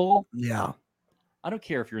vision, people? Yeah. I don't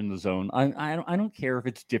care if you're in the zone. I don't care if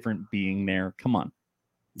it's different being there. Come on.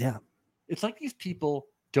 Yeah. It's like these people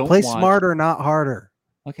don't play watch. Smarter, not harder.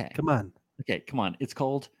 Okay. Come on. Okay, come on. It's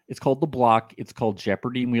called The Block. It's called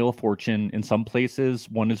Jeopardy and Wheel of Fortune. In some places,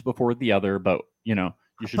 one is before the other, but you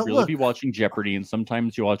should really be watching Jeopardy, and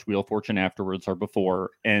sometimes you watch Wheel of Fortune afterwards or before,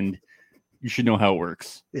 and you should know how it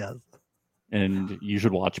works. Yes. And you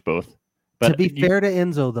should watch both. But to be fair to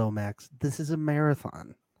Enzo, though, Max, this is a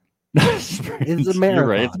marathon. It's a marathon. You're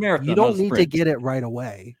right. It's a marathon. You don't need to get it right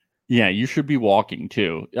away. Yeah, you should be walking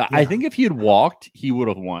too. Yeah. I think if he had walked, he would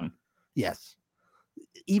have won. Yes.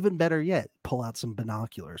 Even better yet, pull out some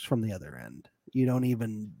binoculars from the other end. You don't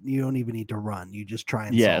even need to run. You just try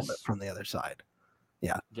and solve it from the other side.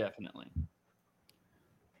 Yeah. Definitely.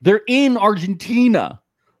 They're in Argentina.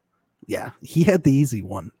 Yeah, he had the easy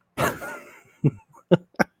one. They're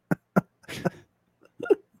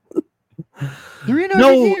in Argentina.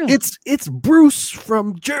 No, it's Bruce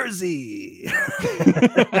from Jersey.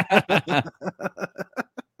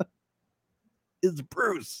 It's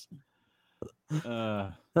Bruce.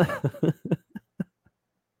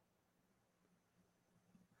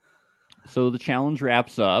 So the challenge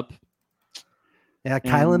wraps up. Yeah,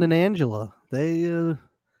 Kylan and Angela. I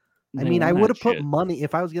would have put money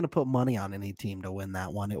if I was going to put money on any team to win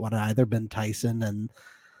that one. It would have either been Tyson and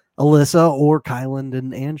Alyssa or Kylan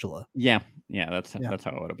and Angela. Yeah, that's how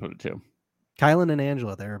I would have put it too. Kylan and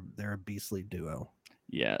Angela, they're a beastly duo.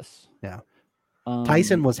 Yes. Yeah.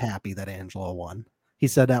 Tyson was happy that Angela won. He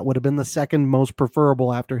said that would have been the second most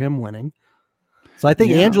preferable after him winning. So I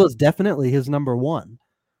think Angela's definitely his number one,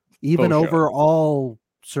 even over all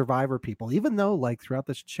Survivor people. Even though, like, throughout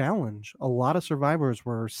this challenge, a lot of survivors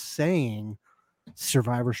were saying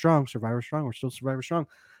Survivor strong, we're still Survivor strong.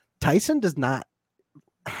 Tyson does not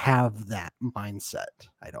have that mindset.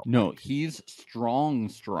 I don't know. think. He's strong.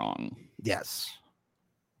 Yes.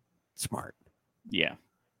 Smart. Yeah.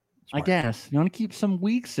 Smart. I guess you want to keep some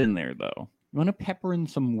weeks in there, though. You want to pepper in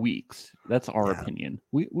some weeks. That's our opinion.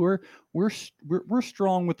 We're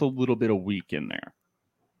strong with a little bit of week in there.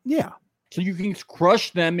 Yeah. So you can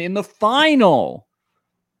crush them in the final.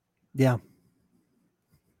 Yeah.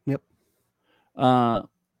 Yep.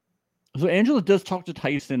 So Angela does talk to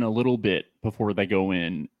Tyson a little bit before they go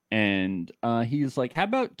in. And he's like, how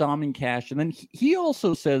about Dom and Cash? And then he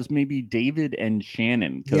also says maybe David and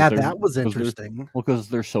Shannon. Yeah, that was interesting. Because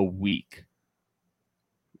they're so weak.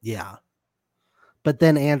 Yeah. But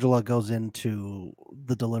then Angela goes into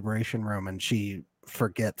the deliberation room and she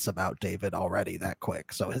forgets about David already that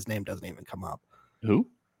quick. So his name doesn't even come up. Who?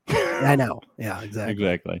 I know. Yeah,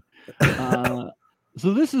 exactly.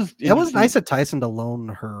 So this is... It was nice of Tyson to loan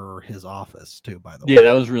her his office too, by the way. Yeah,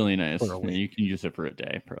 that was really nice. Yeah, you can use it for a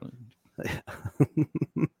day, probably.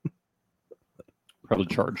 Probably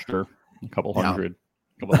charged her a couple hundred.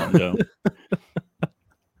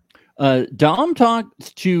 Dom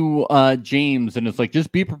talks to James and it's like,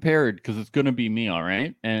 just be prepared because it's going to be me, all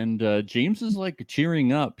right? And James is like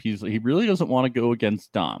cheering up. He really doesn't want to go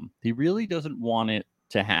against Dom. He really doesn't want it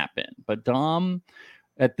to happen. But Dom,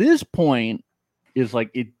 at this point, is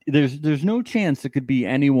like, there's no chance it could be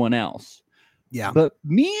anyone else. Yeah. But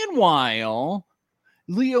meanwhile,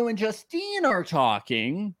 Leo and Justine are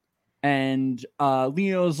talking. And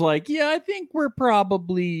Leo's like, yeah, I think we're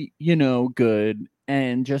probably, good.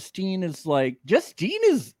 And Justine is like,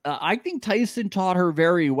 I think Tyson taught her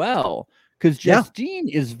very well because Justine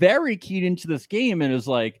is very keyed into this game and is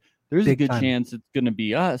like, there's a good chance it's going to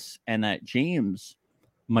be us and that James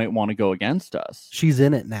might want to go against us. She's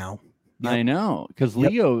in it now. Yep. I know, because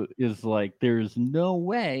Leo is like, there's no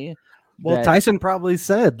way. Well, Tyson probably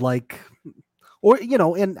said like, or,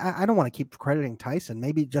 and I don't want to keep crediting Tyson.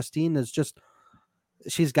 Maybe Justine is just,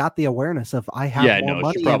 she's got the awareness of I have more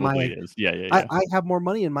money. She probably is. Yeah. I have more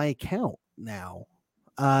money in my account now,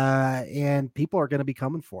 and people are going to be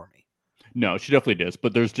coming for me. No, she definitely does.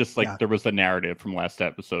 But there's just like there was the narrative from last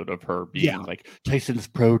episode of her being like Tyson's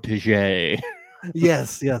protege.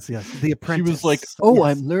 Yes. The apprentice. She was like, "Oh,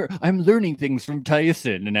 yes. I'm learning things from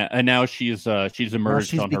Tyson," and now she's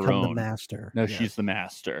emerged on her own. The master. No, she's the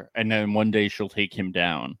master, and then one day she'll take him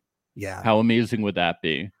down. Yeah. How amazing would that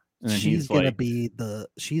be? And she's gonna be the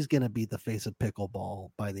face of pickleball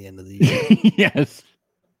by the end of the year. Yes.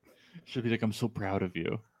 She'll be like, "I'm so proud of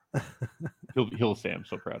you." He'll say, "I'm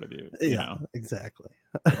so proud of you." Yeah, exactly.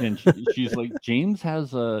 And she's like, James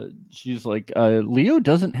has a. She's like, Leo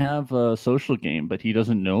doesn't have a social game, but he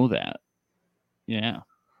doesn't know that. Yeah.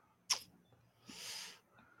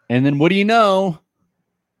 And then what do you know?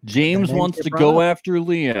 James wants to go after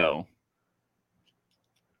Leo.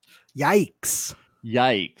 Yikes.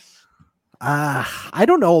 I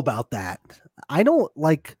don't know about that. I don't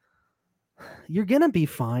like. You're gonna be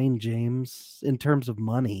fine, James, in terms of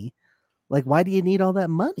money. Like, why do you need all that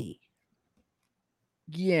money?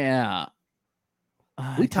 Yeah.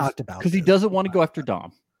 We talked about because he doesn't want to go after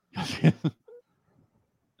Dom.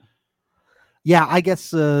 Yeah, I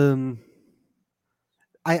guess.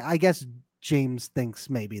 I guess James thinks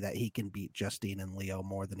maybe that he can beat Justine and Leo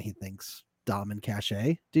more than he thinks Dom and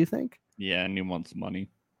Cache. Do you think? Yeah, and he wants money.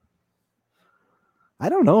 I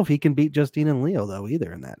don't know if he can beat Justine and Leo though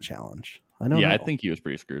either in that challenge. I don't know. I think he was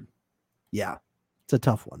pretty screwed. Yeah, it's a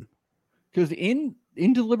tough one. Because in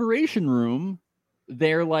Deliberation Room,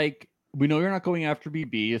 they're like, we know you're not going after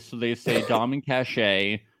BB, so they say Dom and Cache.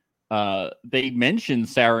 They mention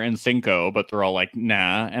Sarah and Cinco, but they're all like,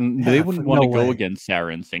 nah, and they wouldn't want to go against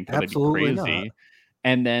Sarah and Cinco. Absolutely they'd be crazy. Not.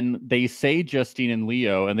 And then they say Justine and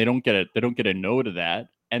Leo, and they don't get a no to that.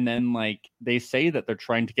 And then like they say that they're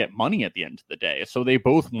trying to get money at the end of the day, so they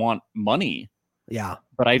both want money. Yeah,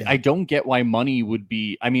 but I don't get why money would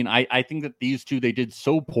be. I mean, I think that these two, they did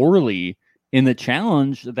so poorly in the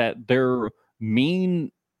challenge that their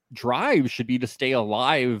main drive should be to stay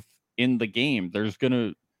alive in the game.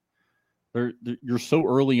 You're so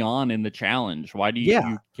early on in the challenge. Why do you?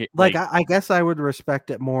 Yeah, I guess I would respect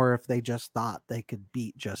it more if they just thought they could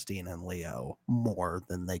beat Justine and Leo more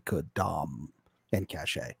than they could Dom and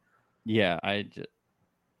Cache. Yeah, I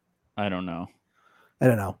don't know. I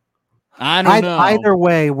don't know. Either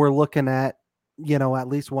way, we're looking at, at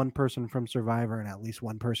least one person from Survivor and at least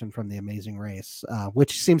one person from The Amazing Race,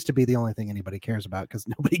 which seems to be the only thing anybody cares about because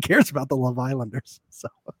nobody cares about the Love Islanders. So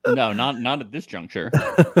no, not at this juncture.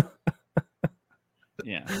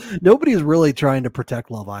 Yeah, nobody's really trying to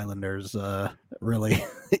protect Love Islanders, really.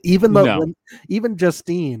 Even though even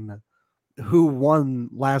Justine, who won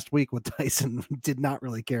last week with Tyson, did not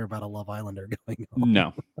really care about a Love Islander going on.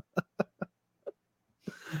 No.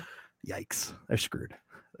 Yikes. They're screwed.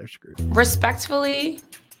 Respectfully,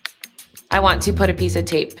 I want to put a piece of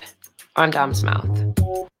tape on Dom's mouth.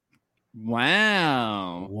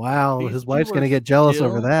 Wow. His wife's going to get jealous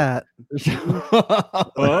over that.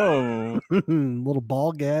 Oh. Little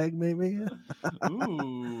ball gag, maybe.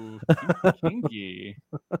 Ooh. Kinky.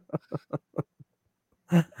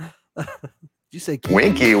 Did you say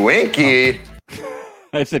kinky? Winky.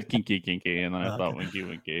 I said kinky, and then I thought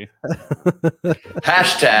winky.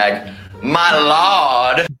 Hashtag my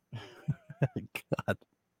lord. God.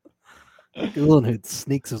 Dylan who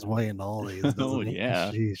sneaks his way into all these. Oh,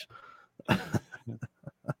 yeah. Jeez.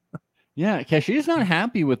 Yeah, Cashe's not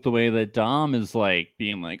happy with the way that Dom is like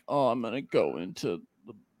being like, oh, I'm going to go into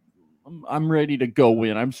I'm ready to go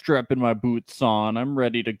in. I'm strapping my boots on. I'm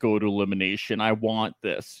ready to go to elimination. I want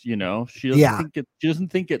this, She doesn't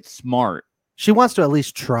think it's smart. She wants to at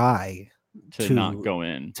least try to not go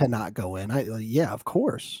in. Yeah, of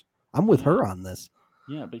course. I'm with her on this.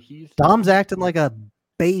 Yeah, but Dom's acting like a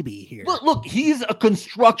baby here. Look, he's a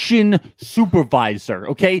construction supervisor,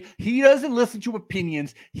 okay? He doesn't listen to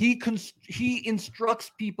opinions. He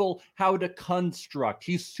instructs people how to construct.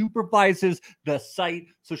 He supervises the site,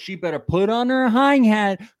 so she better put on her hang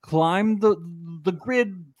hat, climb the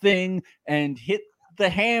grid thing, and hit the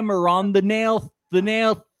hammer on the nail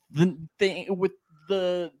thing with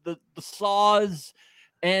the saws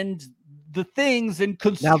and the things and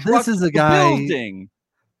construct. Now this is a guy building.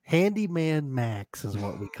 Handyman Max is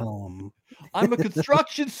what we call him. I'm a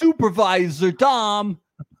construction supervisor, Dom.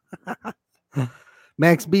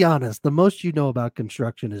 Max, be honest. The most you know about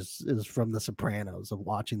construction is from The Sopranos, of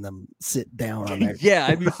watching them sit down on their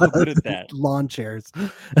I'd be so good at that. Lawn chairs.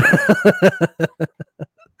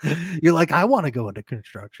 You're like, I want to go into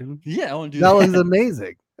construction. Yeah, I want to do that. That was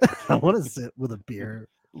amazing. I want to sit with a beer,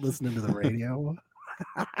 listening to the radio.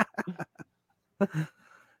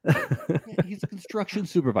 He's a construction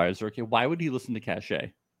supervisor. Okay, why would he listen to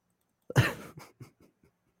Cache?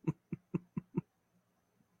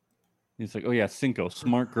 He's like, oh yeah, Cinco,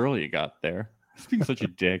 smart girl you got there. He's being such a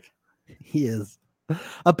dick. He is.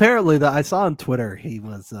 Apparently, I saw on Twitter he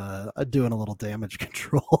was doing a little damage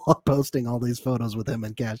control, posting all these photos with him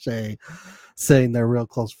and Cache, saying they're real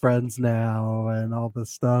close friends now and all this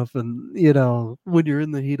stuff. And when you're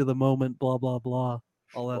in the heat of the moment, blah blah blah,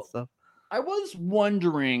 all that stuff. I was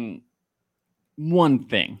wondering one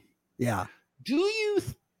thing.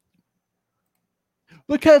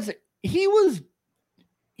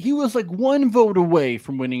 he was like one vote away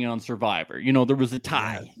from winning on Survivor. You know, there was a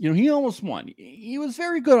tie. Yeah. You know, he almost won. He was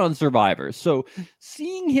very good on Survivor. So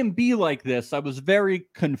seeing him be like this, I was very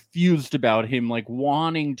confused about him like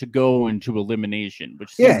wanting to go into elimination.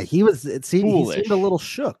 Which he was. He seemed a little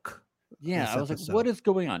shook. Yeah, I was like, what is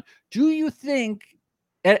going on? Do you think?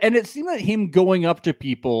 And it seemed like him going up to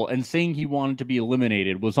people and saying he wanted to be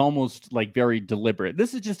eliminated was almost like very deliberate.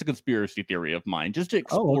 This is just a conspiracy theory of mine, just to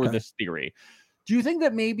explore this theory. Do you think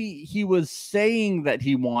that maybe he was saying that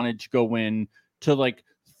he wanted to go in to like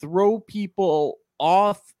throw people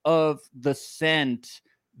off of the scent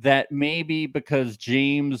that maybe because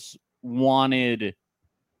James wanted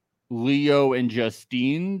Leo and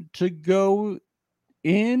Justine to go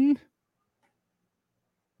in?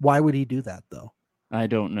 Why would he do that though? I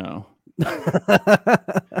don't know.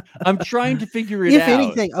 I'm trying to figure it out. If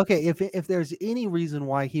anything, okay, if there's any reason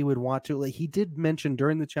why he would want to, like he did mention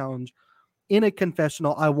during the challenge in a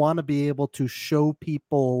confessional, I want to be able to show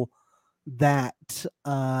people that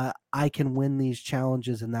I can win these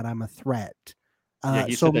challenges and that I'm a threat.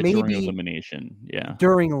 He said that maybe during elimination.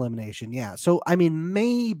 During elimination, yeah. So I mean,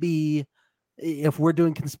 maybe if we're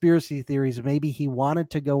doing conspiracy theories, maybe he wanted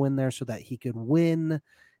to go in there so that he could win,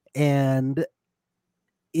 and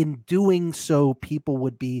in doing so, people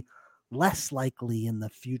would be less likely in the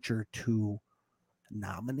future to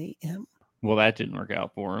nominate him. Well, that didn't work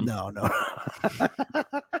out for him. No.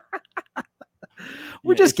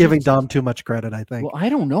 We're just giving Dom too much credit, I think. Well, I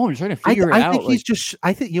don't know. I'm trying to figure it out. I think he's just,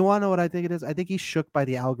 you want to know what I think it is? I think he's shook by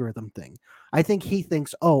the algorithm thing. I think he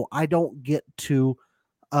thinks, I don't get to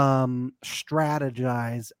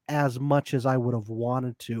strategize as much as I would have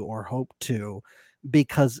wanted to or hoped to,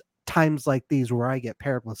 because times like these where I get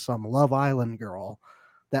paired with some Love Island girl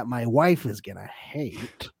that my wife is going to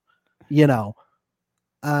hate,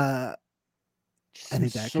 I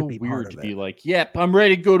think that so could be weird part of to it. be like, yep, I'm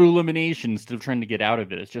ready to go to elimination instead of trying to get out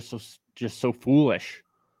of it. It's just so foolish.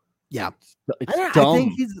 Yeah, it's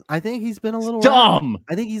dumb. I think he's been a little dumb.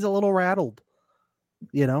 I think he's a little rattled.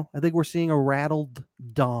 I think we're seeing a rattled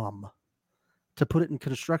Dom. To put it in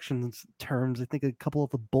construction terms, I think a couple of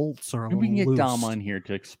the bolts are a little we can get loose. Dom on here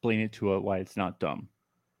to explain it to why it's not dumb.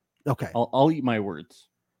 Okay, I'll eat my words.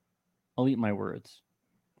 Yeah,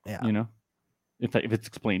 if it's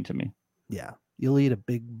explained to me. Yeah, you'll eat a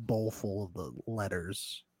big bowl full of the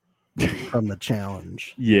letters from the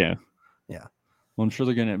challenge. Yeah. Well, I'm sure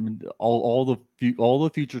they're gonna all the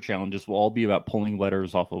future challenges will all be about pulling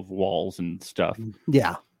letters off of walls and stuff.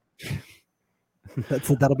 Yeah,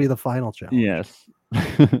 that'll be the final challenge. Yes,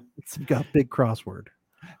 it's got a big crossword.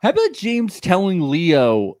 How about James telling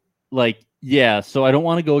Leo like, yeah, so I don't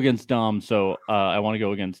want to go against Dom, so I want to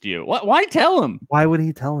go against you. Why tell him? Why would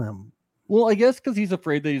he tell him? Well, I guess because he's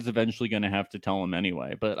afraid that he's eventually going to have to tell him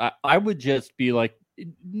anyway. But I would just be like,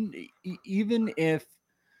 even if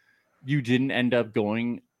you didn't end up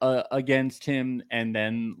going against him and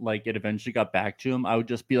then like it eventually got back to him, I would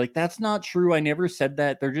just be like, that's not true. I never said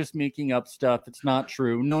that. They're just making up stuff. It's not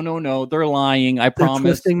true. No. They're lying. They're promise.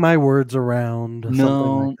 Twisting my words around.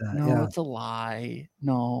 No, yeah. It's a lie.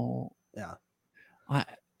 No. Yeah.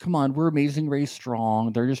 Come on. We're Amazing Race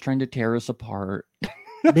strong. They're just trying to tear us apart.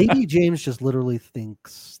 Maybe James just literally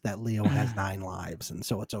thinks that Leo has 9 lives, and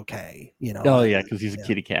so it's okay, Oh yeah, because he's a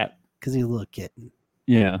kitty cat. Because he's a little kitten.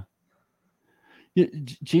 Yeah.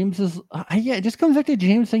 James is. It just comes back to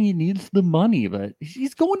James saying he needs the money, but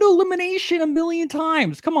he's going to elimination 1 million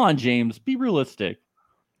times. Come on, James, be realistic.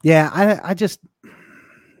 Yeah,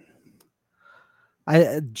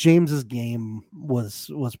 James's game was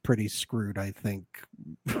pretty screwed, I think,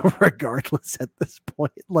 regardless at this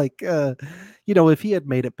point. Like, if he had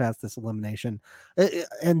made it past this elimination,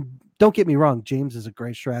 and don't get me wrong, James is a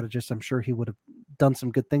great strategist. I'm sure he would have done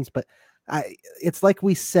some good things, but it's like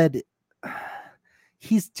we said,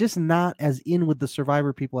 he's just not as in with the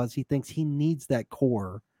Survivor people as he thinks. He needs that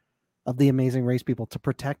core of the Amazing Race people to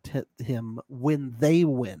protect him when they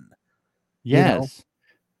win. Yes.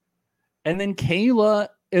 And then Kayla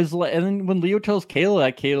is like, and then when Leo tells Kayla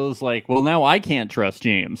that, Kayla's like, well, now I can't trust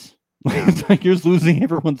James. It's like you're losing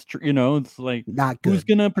everyone's, it's like, not good. Who's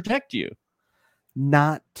going to protect you?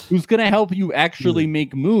 Who's going to help you actually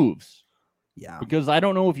make moves? Yeah. Because I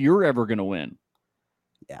don't know if you're ever going to win.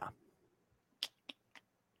 Yeah.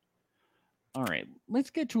 All right.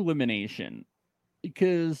 Let's get to elimination.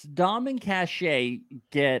 Because Dom and Cache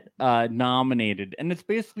get nominated, and it's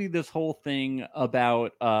basically this whole thing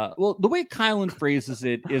about the way Kylan phrases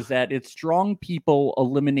it is that it's strong people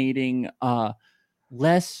eliminating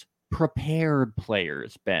less prepared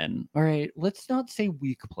players, Ben. All right, let's not say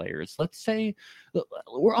weak players. Let's say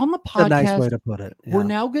we're on the podcast. A nice way to put it. Yeah. We're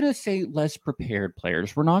now going to say less prepared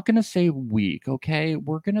players. We're not going to say weak, okay?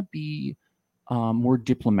 We're going to be more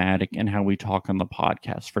diplomatic in how we talk on the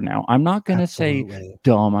podcast for now. I'm not going to say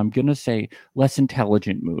dumb. I'm going to say less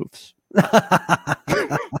intelligent moves.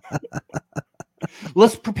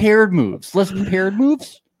 Less prepared moves. Less prepared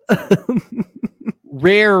moves.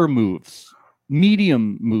 Rare moves.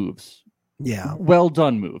 Medium moves. Yeah. Well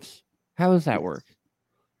done moves. How does that work?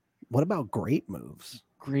 What about great moves?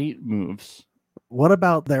 Great moves. What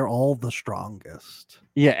about they're all the strongest?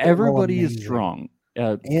 Yeah, everybody is strong.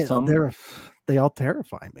 They all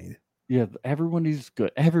terrify me. Yeah, everyone is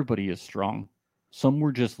good. Everybody is strong. Some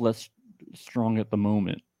were just less strong at the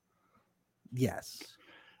moment. Yes.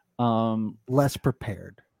 Less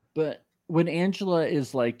prepared. But when Angela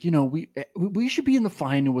is like, you know, we should be in the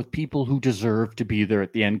final with people who deserve to be there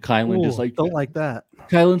at the end. Kylan is like, don't like that.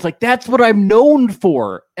 Kylan's like, that's what I'm known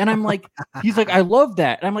for. And I'm like, he's like, I love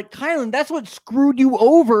that. And I'm like, Kylan, that's what screwed you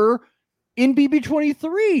over in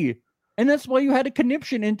BB23. And that's why you had a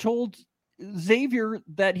conniption and told Xavier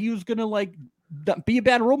that he was going to like be a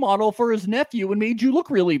bad role model for his nephew and made you look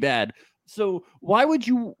really bad. So why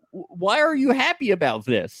are you happy about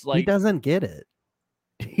this? Like, he doesn't get it.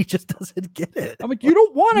 He just doesn't get it. I'm like, you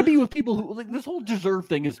don't want to be with people who like this whole deserve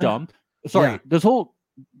thing is dumb. Sorry, this whole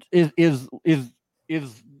is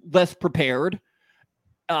less prepared.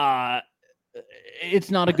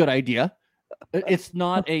 It's not a good idea. It's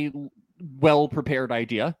not a well prepared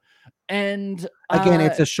idea. And again,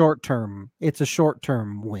 it's a short term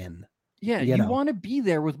win. Yeah, you want to be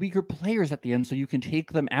there with weaker players at the end so you can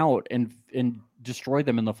take them out and destroy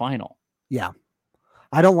them in the final. Yeah.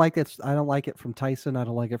 I don't like it. I don't like it from Tyson. I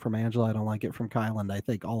don't like it from Angela. I don't like it from Kylan. I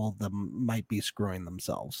think all of them might be screwing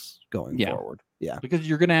themselves going forward. Yeah, because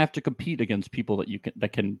you're going to have to compete against people that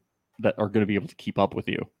that are going to be able to keep up with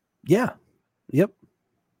you. Yeah. Yep.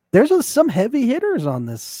 There's some heavy hitters on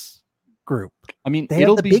this group. I mean, they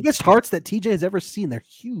have the biggest hearts that TJ has ever seen. They're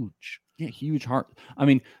huge. Yeah, huge heart. I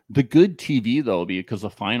mean, the good TV though, because the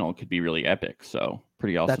final could be really epic. So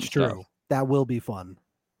pretty awesome. That's true. Stuff. That will be fun.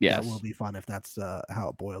 Yes. That will be fun if that's how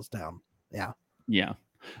it boils down. Yeah. Yeah.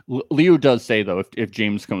 Leo does say, though, if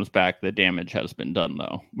James comes back, the damage has been done,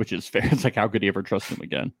 though, which is fair. It's like, how could he ever trust him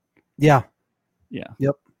again? Yeah. Yeah.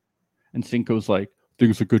 Yep. And Cinco's like,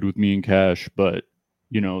 things are good with me and Cash, but,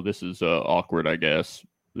 you know, this is awkward, I guess.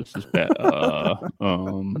 This is bad.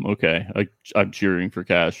 Okay. I'm cheering for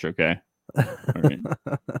Cash. Okay. All right.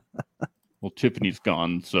 Well, Tiffany's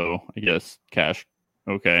gone, so I guess Cash.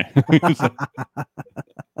 Okay.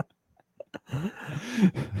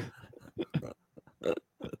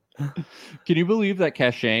 Can you believe that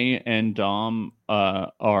Cachet and Dom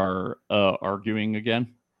are arguing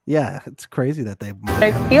again? Yeah, it's crazy that they.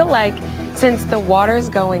 I feel like since the water's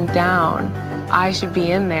going down, I should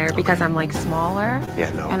be in there because I'm like smaller.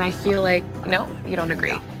 Yeah, no. And I feel like no, you don't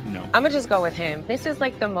agree. No. I'm gonna just go with him. This is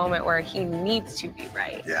like the moment where he needs to be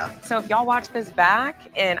right. Yeah. So if y'all watch this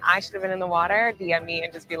back and I should have been in the water, DM me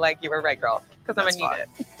and just be like, you were right, girl, because I'm gonna need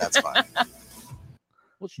it. That's fine.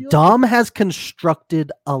 Dom has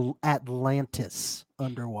constructed Atlantis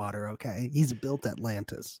underwater. Okay, he's built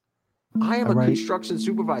Atlantis. I am a construction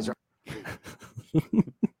supervisor.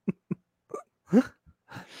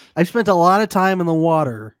 I've spent a lot of time in the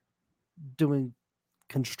water doing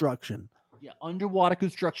construction. Yeah, underwater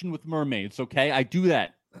construction with mermaids. Okay, I do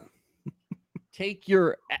that. Take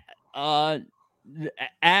your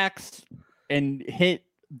axe and hit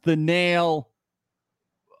the nail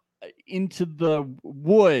into the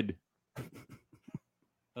wood.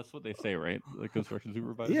 That's what they say, right? The construction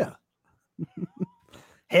supervisor. Yeah.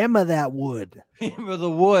 Hammer that wood. Hammer the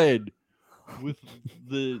wood with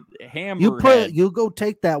the hammer. You go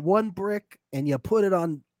take that one brick and you put it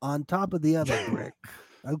on top of the other brick.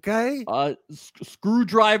 Okay.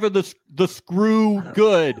 Screwdriver the screw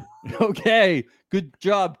good. Okay. Good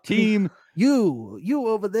job, team. You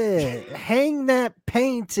over there, hang that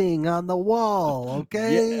painting on the wall,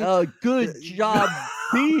 okay? Yeah, good job,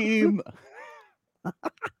 team.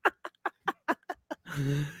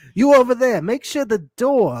 You over there, make sure the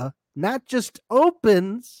door not just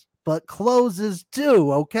opens, but closes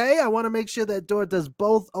too, okay? I want to make sure that door does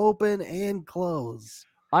both open and close.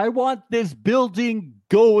 I want this building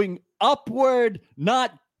going upward,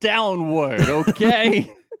 not downward,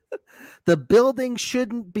 okay? The building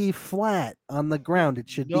shouldn't be flat on the ground. It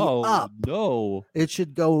should be up. No. It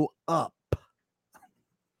should go up.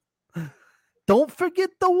 Don't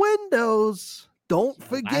forget the windows. Don't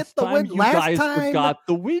forget the windows. Last time you guys forgot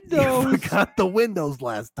the windows. You forgot the windows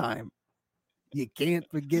last time. You can't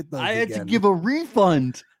forget those. I had to give a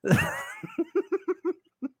refund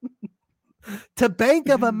to Bank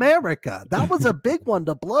of America. That was a big one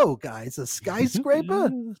to blow, guys. A skyscraper.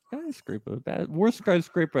 Skyscraper. Worst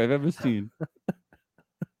skyscraper I've ever seen.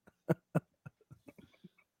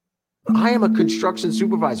 I am a construction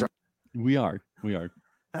supervisor. We are.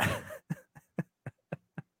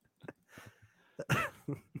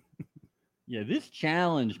 Yeah, this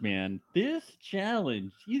challenge, man. This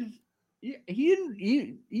challenge.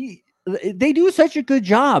 They do such a good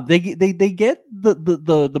job. They get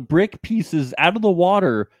the brick pieces out of the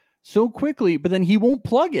water so quickly, but then he won't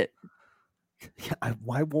plug it. Yeah,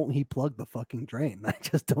 why won't he plug the fucking drain? I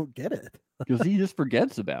just don't get it. Because he just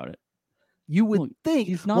forgets about it. You would think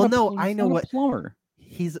he's not. I know what plumber.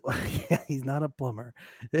 He's not a plumber,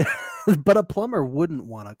 but a plumber wouldn't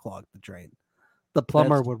want to clog the drain. The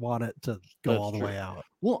plumber would want it to go all the way out.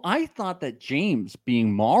 Well, I thought that James,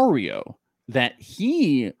 being Mario, that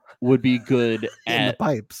he would be good at the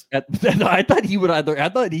pipes. I thought he would either. I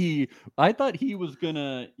thought he was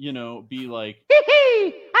gonna, be like,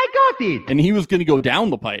 I got it, and he was gonna go down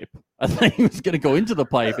the pipe. I thought he was gonna go into the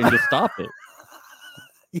pipe and just stop it.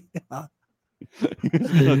 Yeah.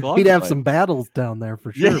 He'd have some battles down there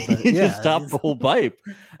for sure. Yeah, he'd just stop the whole pipe.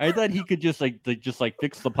 I thought he could just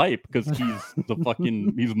fix the pipe because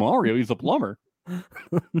he's Mario. He's a plumber.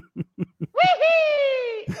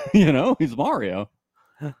 He's Mario.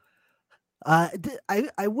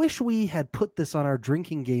 I wish we had put this on our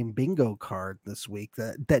drinking game bingo card this week.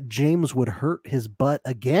 That James would hurt his butt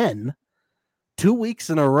again. 2 weeks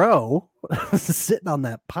in a row, sitting on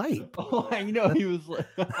that pipe. Oh, I know. He was like,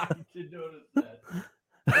 I did notice that.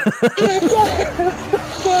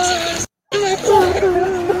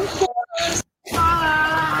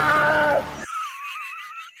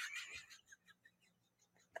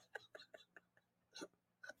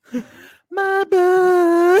 My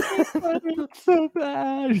butt. It's so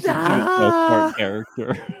bad. He's a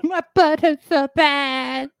character. My butt is so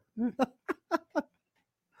bad.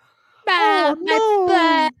 Oh no!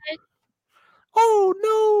 Oh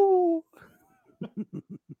no!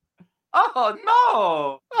 Oh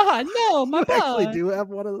no! Oh no! My butt. I actually do have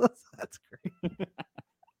one of those. That's great.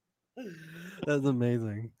 That's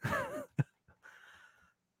amazing.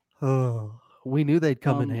 Oh, we knew they'd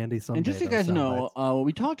come in handy someday. And just so you guys know,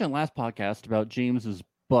 we talked on last podcast about James's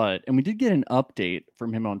butt, and we did get an update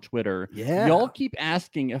from him on Twitter. Yeah, y'all keep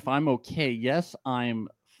asking if I'm okay. Yes, I'm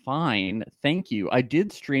fine. Thank you. I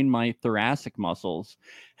did strain my thoracic muscles,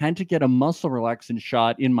 had to get a muscle relaxant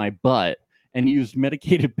shot in my butt, and used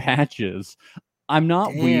medicated patches. I'm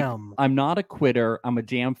not weak. I'm not a quitter. I'm a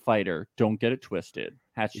damn fighter. Don't get it twisted.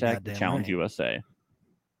 Hashtag Challenge right. USA.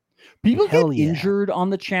 People get injured on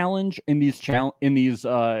the challenge in these challenges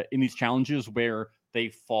where they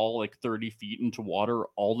fall like 30 feet into water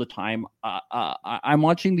all the time. I'm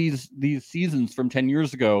watching these seasons from 10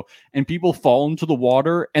 years ago, and people fall into the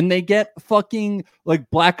water and they get fucking like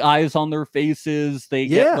black eyes on their faces. They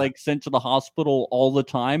get like sent to the hospital all the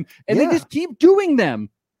time, and they just keep doing them.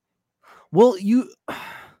 Well,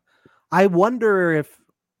 I wonder if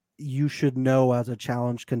you should know as a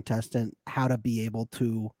challenge contestant how to be able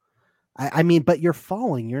to, I mean, but you're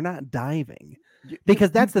falling, you're not diving. Because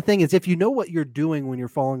that's the thing is if you know what you're doing when you're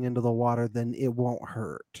falling into the water, then it won't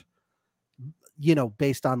hurt,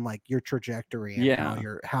 based on like your trajectory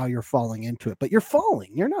and how you're falling into it, but you're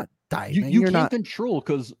falling, you're not diving. You can't control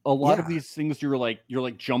because a lot of these things you're like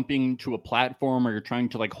jumping to a platform, or you're trying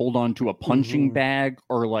to like hold on to a punching bag,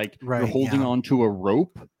 or like you're holding on to a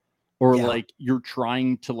rope, or like you're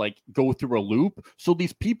trying to like go through a loop. So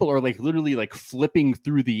these people are like literally like flipping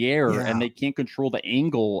through the air and they can't control the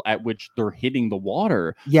angle at which they're hitting the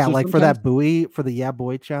water. Yeah, so like for that buoy, for the Yeah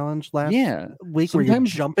Boy challenge last week, where you're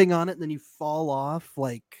jumping on it and then you fall off.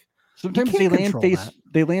 Like sometimes they land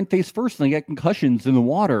face first and they get concussions in the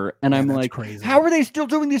water. And I'm like, crazy. How are they still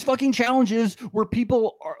doing these fucking challenges where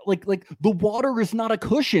people are like the water is not a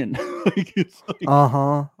cushion?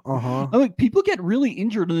 I'm like, people get really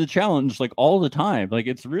injured in the challenge like all the time. Like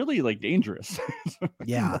it's really like dangerous.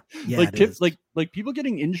 Like people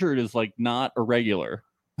getting injured is like not irregular.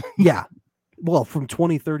 Yeah. Well, from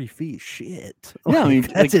 20, 30 feet, shit. Yeah, I mean,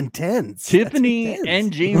 that's intense. Tiffany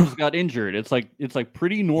and James got injured. It's like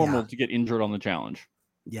pretty normal to get injured on the challenge.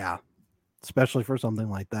 Yeah, especially for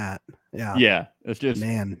something like that. Yeah, yeah. It's just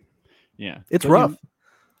it's rough.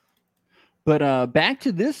 But back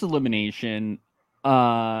to this elimination.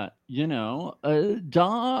 Besides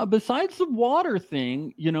the water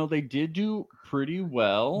thing, they did do pretty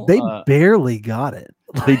well. They barely got it.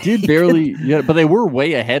 They did barely, yeah, but they were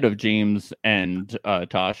way ahead of James and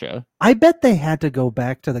Tasha. I bet they had to go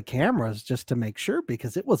back to the cameras just to make sure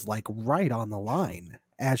because it was like right on the line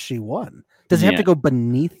as she won. Does it have to go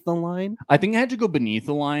beneath the line? I think it had to go beneath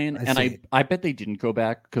the line, I bet they didn't go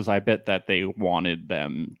back because I bet that they wanted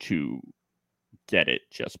them to get it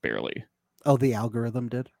just barely. Oh, the algorithm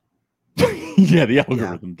did? Yeah, the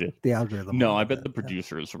algorithm did. The algorithm. No, I bet the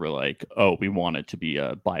producers were like, "Oh, we want it to be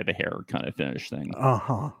a by the hair kind of finish thing."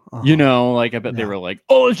 You know, like I bet they were like,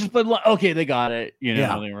 "Oh, it's just okay, they got it." You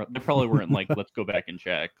know, they probably weren't like, "Let's go back and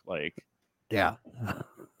check." Like, yeah.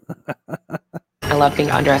 I love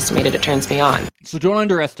being underestimated. It turns me on. So don't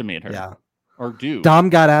underestimate her. Yeah. Or do. Dom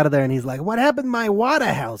got out of there and he's like, "What happened to my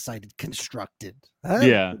water house I constructed? Huh?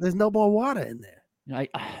 Yeah. There's no more water in there."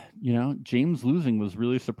 You know, James losing was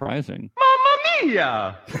really surprising. Mamma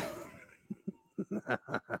mia!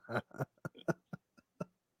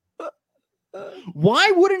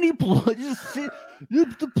 Why wouldn't he plugging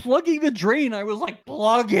the drain? I was like,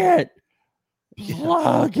 plug it.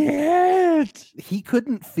 Plug it. He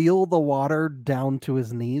couldn't feel the water down to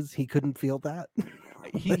his knees. He couldn't feel that.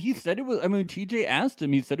 He said it was. I mean, TJ asked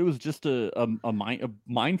him. He said it was just a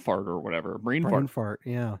mind fart or whatever, a brain fart.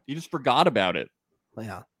 Yeah. He just forgot about it.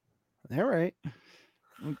 Yeah. All right.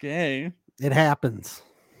 Okay. It happens.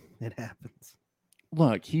 It happens.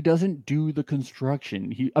 Look, he doesn't do the construction.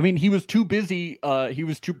 He was too busy. He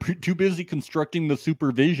was too busy constructing the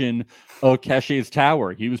supervision of Cachet's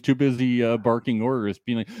tower. He was too busy barking orders,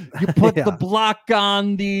 being like, "You put the block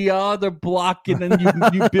on the other block, and then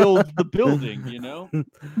you build the building." You know,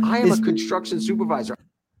 I am a construction supervisor.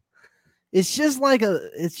 It's just like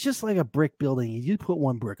a brick building. You put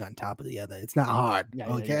one brick on top of the other. It's not hard.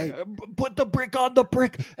 Okay. Yeah. Put the brick on the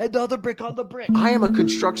brick and the other brick on the brick. I am a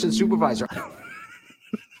construction supervisor.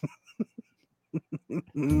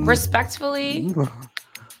 Respectfully,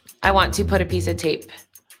 I want to put a piece of tape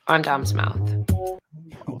on Dom's mouth.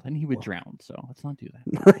 Well, then he would drown. So let's not do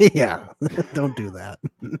that. Yeah, don't do that.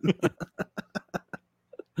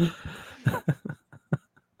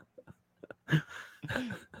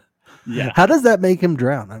 Yeah. How does that make him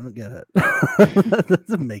drown? I don't get it. That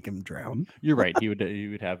doesn't make him drown. You're right. He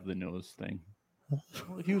would have the nose thing. Well,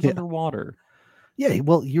 if he was underwater. Yeah,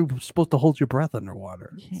 well, you're supposed to hold your breath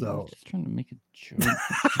underwater. Yeah, so I'm just trying to make a joke.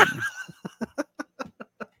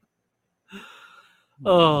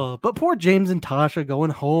 Oh, but poor James and Tasha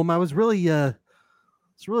going home. I was really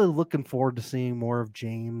looking forward to seeing more of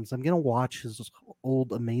James. I'm gonna watch his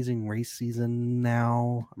old Amazing Race season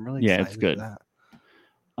now. I'm really excited it's good. for that.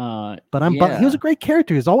 But he was a great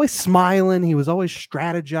character. He was always smiling. He was always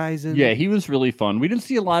strategizing. Yeah, he was really fun. We didn't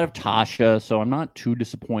see a lot of Tasha, so I'm not too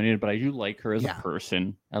disappointed, but I do like her as a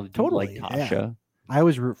person. I totally like Tasha. Yeah. I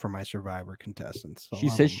always root for my Survivor contestants. So she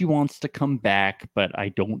says she wants to come back, but I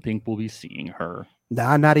don't think we'll be seeing her.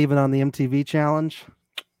 Nah, not even on the MTV challenge.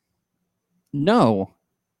 No.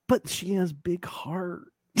 But she has big heart.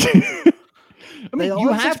 I mean, you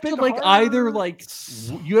have to either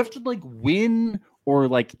you have to win or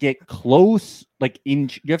get close, you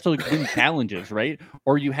have to win challenges, right?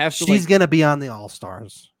 Or you have to. She's gonna be on the All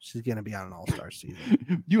Stars. She's gonna be on an All Star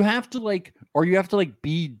season. You have to or you have to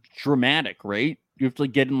be dramatic, right? You have to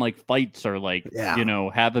get in fights or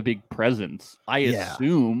have a big presence. I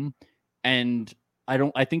assume, and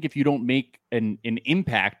I think if you don't make an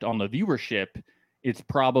impact on the viewership, it's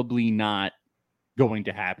probably not going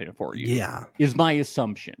to happen for you. Yeah, is my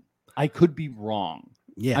assumption. I could be wrong.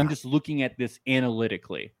 Yeah, I'm just looking at this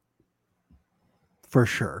analytically. For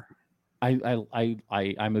sure. I'm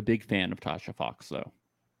a big fan of Tasha Fox, though.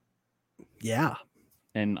 Yeah.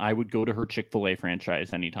 And I would go to her Chick-fil-A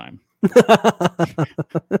franchise anytime. We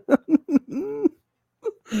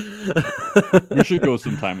should go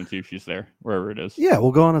sometime and see if she's there, wherever it is. Yeah,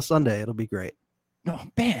 we'll go on a Sunday. It'll be great. Oh,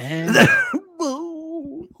 Ben.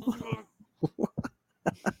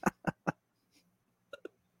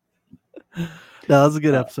 No, that was a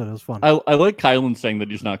good episode. It was fun. I like Kylan saying that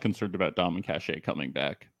he's not concerned about Dom and Cachet coming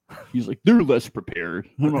back. He's like, they're less prepared.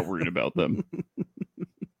 I'm not worried about them.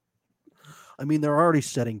 I mean, they're already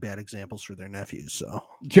setting bad examples for their nephews, so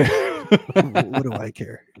what do I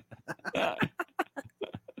care?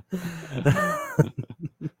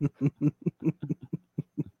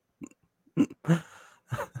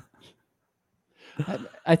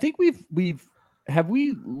 I think have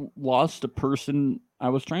we lost a person? I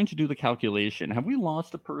was trying to do the calculation. Have we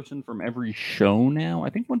lost a person from every show now? I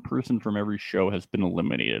think one person from every show has been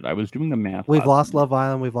eliminated. I was doing the math. We've lost Love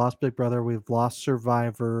Island. We've lost Big Brother. We've lost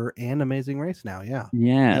Survivor and Amazing Race now. Yeah.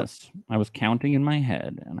 Yes. Yep. I was counting in my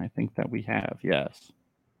head, and I think that we have. Yes.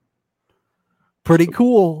 Pretty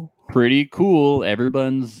cool. Pretty cool.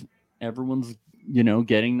 Everyone's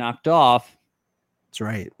getting knocked off. That's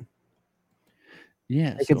right.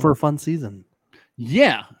 Yeah. Make it for a fun season.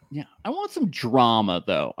 Yeah. Yeah. I want some drama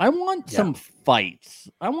though. I want some fights.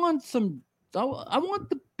 I want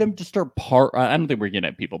them to start I don't think we're getting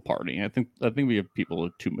at people partying. I think we have people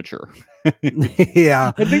too mature.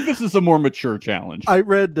 Yeah. I think this is a more mature challenge. I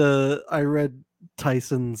read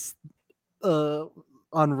Tyson's on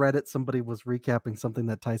Reddit. Somebody was recapping something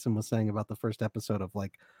that Tyson was saying about the first episode of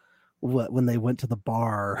like when they went to the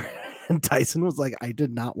bar, and Tyson was like, I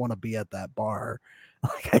did not want to be at that bar.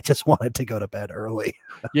 Like, I just wanted to go to bed early.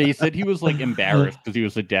 Yeah, he said he was like embarrassed because he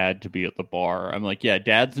was a dad to be at the bar. I'm like, yeah,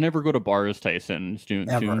 dads never go to bars, Tyson. It's too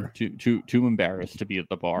embarrassed to be at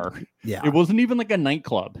the bar. Yeah. It wasn't even like a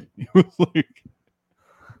nightclub. It was like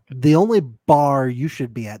the only bar you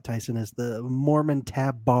should be at, Tyson, is the Mormon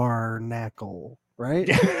Tabernacle, right?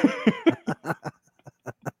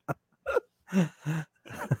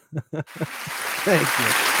 Thank you.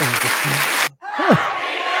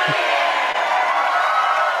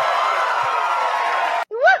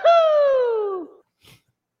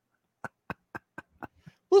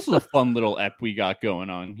 This is a fun little ep we got going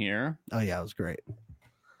on here. Oh yeah, it was great.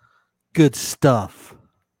 Good stuff.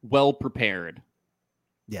 Well prepared.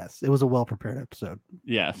 Yes, it was a well prepared episode.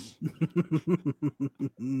 Yes.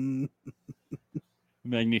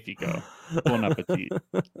 Magnifico. Bon appetit.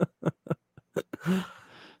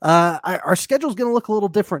 Our schedule's going to look a little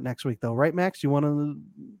different next week, though, right, Max? You want to,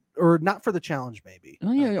 or not for the challenge, maybe?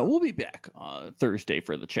 Oh yeah, we'll be back Thursday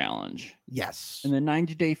for the challenge. Yes, and then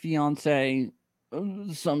 90 Day Fiance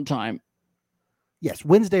sometime. Yes,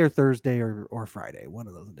 Wednesday or Thursday or Friday, one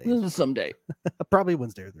of those days. Someday. Probably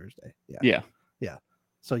Wednesday or Thursday. Yeah.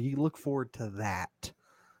 So you look forward to that.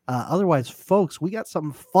 Otherwise, folks, we got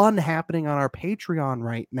something fun happening on our Patreon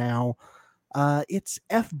right now. It's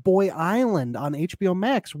F-Boy Island on HBO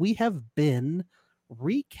Max. We have been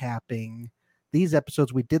recapping these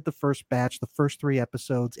episodes. We did the first batch, the first 3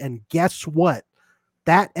 episodes, and guess what?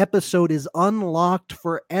 That episode is unlocked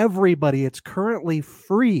for everybody. It's currently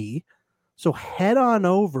free. So head on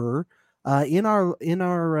over in our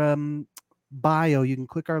bio. You can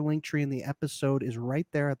click our link tree, and the episode is right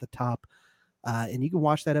there at the top. And you can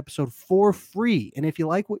watch that episode for free. And if you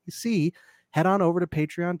like what you see, head on over to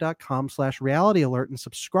patreon.com/realityalert and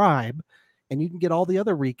subscribe. And you can get all the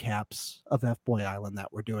other recaps of F-Boy Island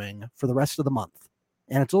that we're doing for the rest of the month.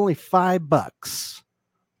 And it's only $5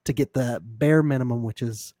 to get the bare minimum, which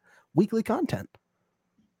is weekly content.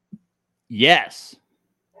 Yes.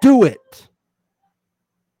 Do it.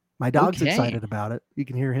 My dog's excited about it. You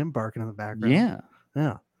can hear him barking in the background.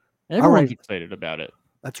 Yeah. Everyone's excited about it.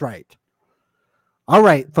 That's right. All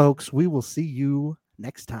right, folks. We will see you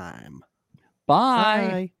next time.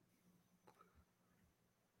 Bye.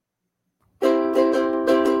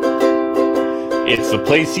 It's the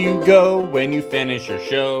place you go when you finish your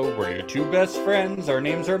show. We're your 2 best friends. Our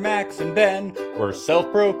names are Max and Ben. We're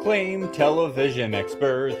self-proclaimed television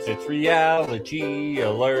experts. It's Reality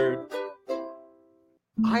Alert.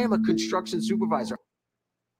 I am a construction supervisor.